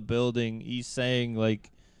out of the building. He's saying,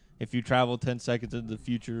 like, if you travel 10 seconds into the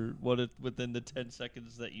future, what if within the 10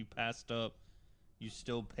 seconds that you passed up, you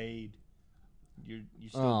still paid? You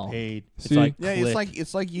still paid. It's See? like Yeah, it's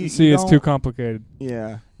like you. See, you it's don't- too complicated. Yeah.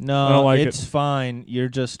 I no, don't like it's fine. You're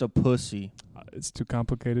just a pussy. It's too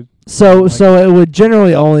complicated. So it would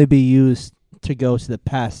generally only be used to go to the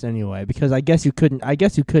past anyway, because I guess you couldn't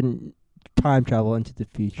time travel into the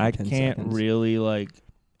future. I 10 can't seconds. really like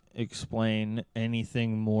explain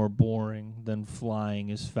anything more boring than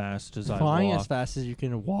flying as fast as Flying I walk. as fast as you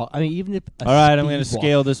can walk. I mean, even if All right, I'm going to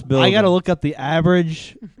scale this building. I got to look up the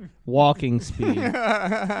average walking speed.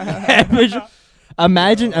 Average.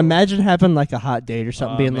 Imagine having like a hot date or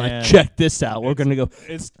something, Oh, being man. like, check this out. We're gonna go.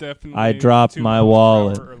 It's definitely. I dropped 2 my miles per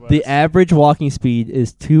wallet. hour or less. The average walking speed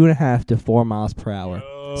is 2.5 to 4 miles per hour.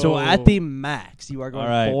 So at the max, you are going All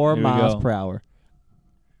right, 4 here we miles go. per hour.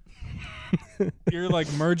 You're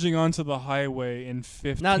like merging onto the highway in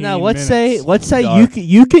 15 Now let's minutes. say Dark.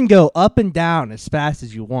 you can go up and down as fast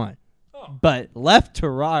as you want, Oh. but left to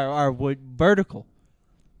right or vertical,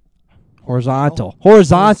 horizontal.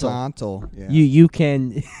 Yeah. You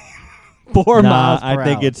can 4 miles per I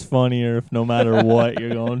think hour. it's funnier if no matter what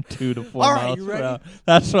you're going 2 to 4 All right, miles you per ready? hour.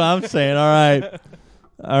 That's what I'm saying. All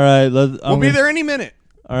right. We'll be there any minute.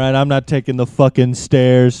 All right, I'm not taking the fucking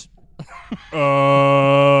stairs.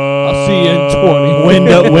 I'll see you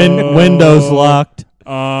in 20. Windows locked.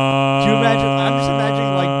 Do you imagine? I'm just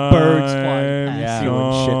imagining like birds flying past Yeah. you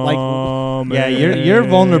and shit. Like, Yeah, your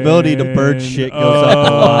vulnerability to bird shit goes up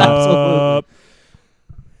a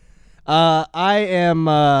lot. I am.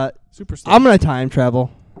 Super. I'm gonna time travel.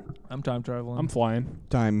 I'm time traveling. I'm flying.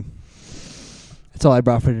 Time. That's all I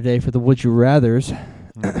brought for today for the Would You Rather's. All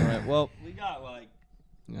right, well, we got like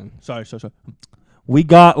sorry. We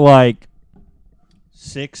got like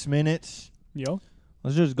 6 minutes. Yo.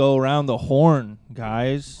 Let's just go around the horn,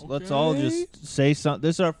 guys. Let's all Okay. just say something.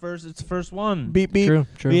 This is our first. It's the first one. Beep beep. True.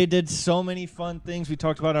 We did so many fun things. We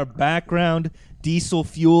talked about our background, diesel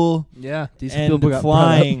fuel, Yeah. These and people got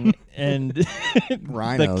flying, and the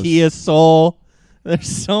Rhinos. Kia Soul. There's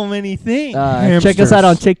so many things. check us out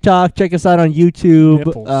on TikTok. Check us out on YouTube.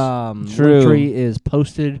 Nipples. True. Linktree is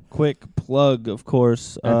posted. Quick plug, of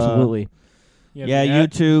course. Absolutely. Yeah, the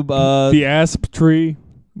YouTube. the asp tree.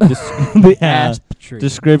 The yeah. asp tree.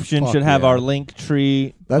 Description Fuck should have yeah. our link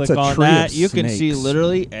tree. That's Click a on tree that. of You can see snakes.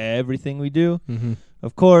 literally everything we do. Mm-hmm.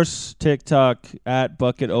 Of course, TikTok at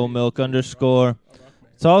 @bucketOMilk_.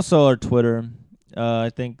 It's also our Twitter. I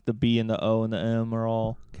think the B and the O and the M are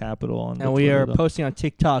all capital on the And we Twitter, are though. posting on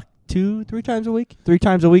TikTok 3 times a week. 3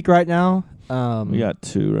 times a week right now. We got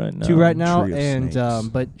 2 right now. 2 right now, Tree of and snakes.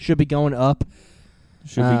 but should be going up.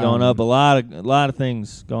 Should be going up. A lot of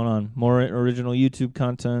things going on. More original YouTube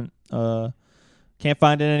content. Can't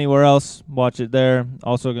find it anywhere else. Watch it there.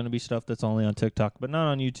 Also going to be stuff that's only on TikTok, but not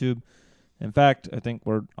on YouTube. In fact, I think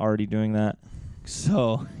we're already doing that.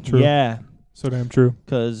 So, True. yeah, So damn true.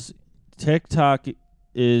 because TikTok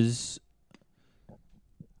is,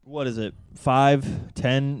 what is it,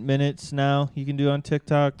 5-10 minutes now you can do on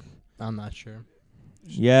TikTok? I'm not sure.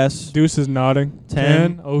 Yes. Deuce is nodding.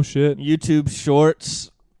 10. Oh shit. YouTube Shorts,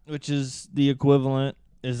 which is the equivalent,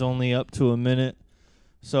 is only up to a minute.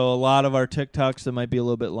 So a lot of our TikToks that might be a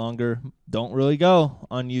little bit longer don't really go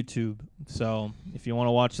on YouTube. So if you want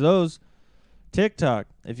to watch those, TikTok.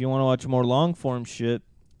 If you want to watch more long form shit,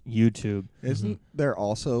 YouTube. Isn't there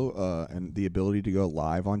also and the ability to go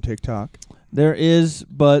live on TikTok? There is,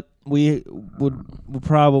 but we would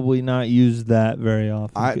probably not use that very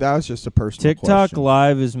often. That was just a personal TikTok question.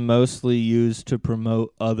 Live is mostly used to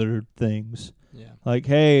promote other things. Yeah. Like,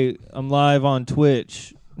 hey, I'm live on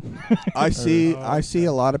Twitch. I see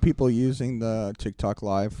a lot of people using the TikTok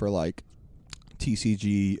live for like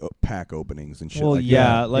TCG pack openings and shit. Well, like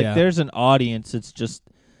yeah, that. like Yeah. there's an audience. It's just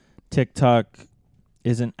TikTok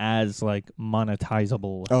isn't as like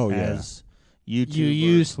monetizable Oh, yeah. as YouTube. You or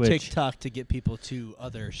use Twitch. TikTok to get people to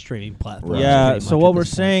other streaming platforms. Yeah. pretty So much what at we're this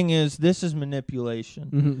point. saying is this is manipulation.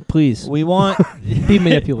 Mhm, please We want be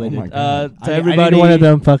manipulated. Oh my God. to I everybody. need one of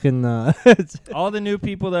them fucking. All the new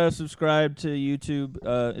people that have subscribed to YouTube,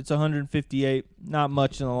 it's 158. Not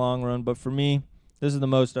much in the long run, but for me, this is the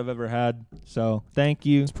most I've ever had. So thank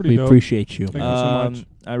you. It's pretty we dope. appreciate you. Thank you so much.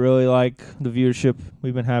 I really like the viewership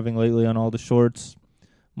we've been having lately on all the shorts.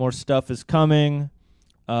 More stuff is coming.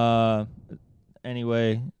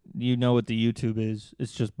 Anyway, you know what the YouTube is.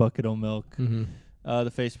 It's just Bucket O Milk. Mm-hmm. The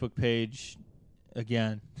Facebook page,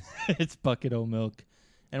 again, it's Bucket O Milk.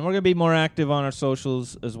 And we're going to be more active on our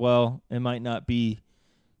socials as well. It might not be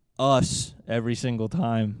us every single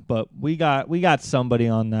time, but we got somebody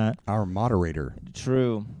on that. Our moderator.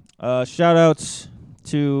 True. Shout outs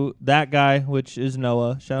to that guy, which is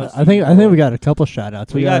Noah. Shout outs I think we got a couple shout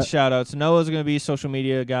outs. we got shout outs. Noah's going to be social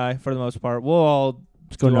media guy for the most part. We'll all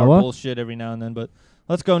let's go do our Noah. bullshit every now and then, but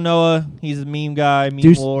let's go Noah. He's a meme guy,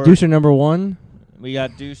 meme lord. Deucer number 1. We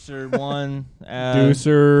got Deucer 1.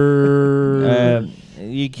 Deucer.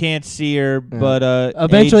 You can't see her, but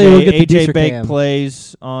Eventually AJ, we'll get the AJ Deucer Bake cam.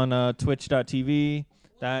 plays on twitch.tv.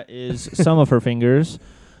 That is some of her fingers.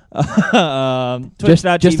 Just the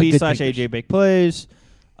Twitch.tv good / fingers. AJ Bake plays.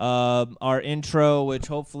 Our intro, which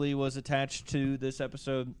hopefully was attached to this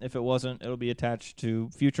episode. If it wasn't, it'll be attached to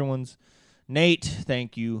future ones. Nate,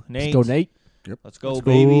 thank you, Nate. Let's go, Nate. Let's go, Let's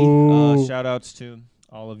baby. go. Shout outs to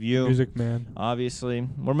all of you. Music man. Obviously,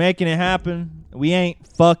 we're making it happen. We ain't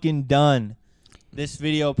fucking done. This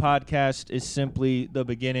video podcast is simply the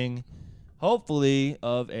beginning, hopefully,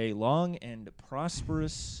 of a long and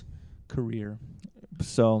prosperous career.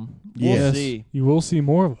 So we'll Yes. see. You will see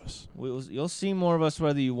more of us. You'll see more of us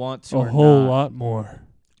whether you want to A or whole not. lot more.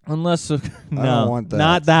 Unless no, don't want that.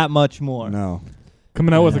 not that much more. No.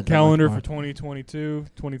 Coming out Yeah, with a that much calendar more. for 2022,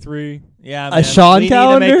 23. Yeah, A man. Sean we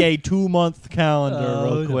calendar? need to make a 2-month calendar Oh,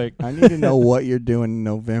 real no. quick. I need to know what you're doing in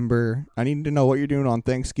November. I need to know what you're doing on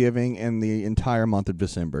Thanksgiving and the entire month of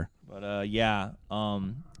December. But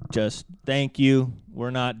just thank you.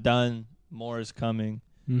 We're not done. More is coming.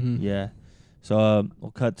 Mm-hmm. Yeah. So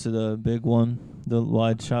we'll cut to the big one, the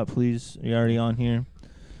wide shot, please. Are you already on here?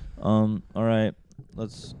 All right.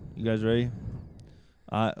 You guys ready?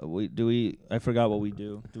 I forgot what we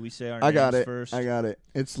do. Do we say our I got names it. first? I got it.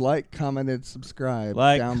 It's like, comment, and subscribe.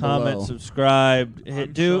 Like, down comment, below. subscribe.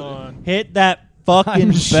 I'm Sean. Hit that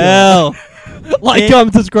fucking I'm bell. Like, Hit-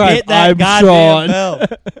 comment, subscribe. Hit that I'm goddamn Sean. bell.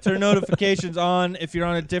 Turn notifications on if you're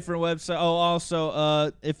on a different website. Oh,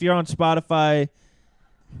 also, if you're on Spotify,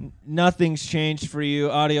 nothing's changed for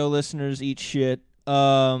you. Audio listeners eat shit. We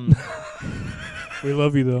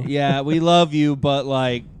love you though. Yeah, we love you, but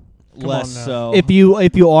like Come less on now. so.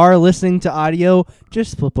 If you are listening to audio,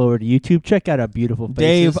 just flip over to YouTube. Check out our beautiful faces.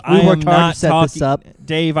 Dave, we I am worked hard not to set talking. this up.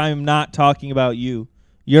 Dave, I am not talking about you.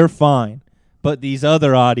 You're fine, but these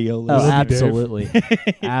other audio Oh, listeners. love you, Dave. absolutely,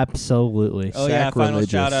 absolutely. Oh yeah, final Sacrilegious.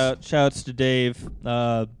 shout out. Shouts to Dave.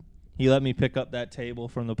 He let me pick up that table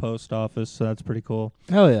from the post office, so that's pretty cool.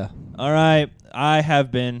 Hell yeah. All right, I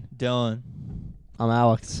have been Dylan. I'm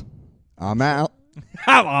Alex. I'm out.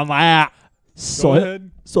 I'm out. Go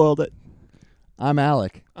ahead. Soiled it. I'm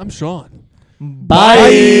Alec. I'm Sean.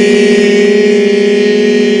 Bye.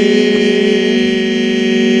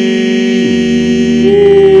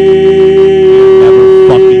 Never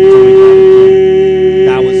fucking doing that again.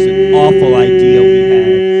 That was an awful idea we had.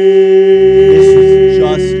 This was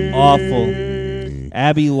just awful.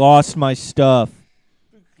 Abby lost my stuff.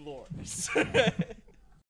 Glorious.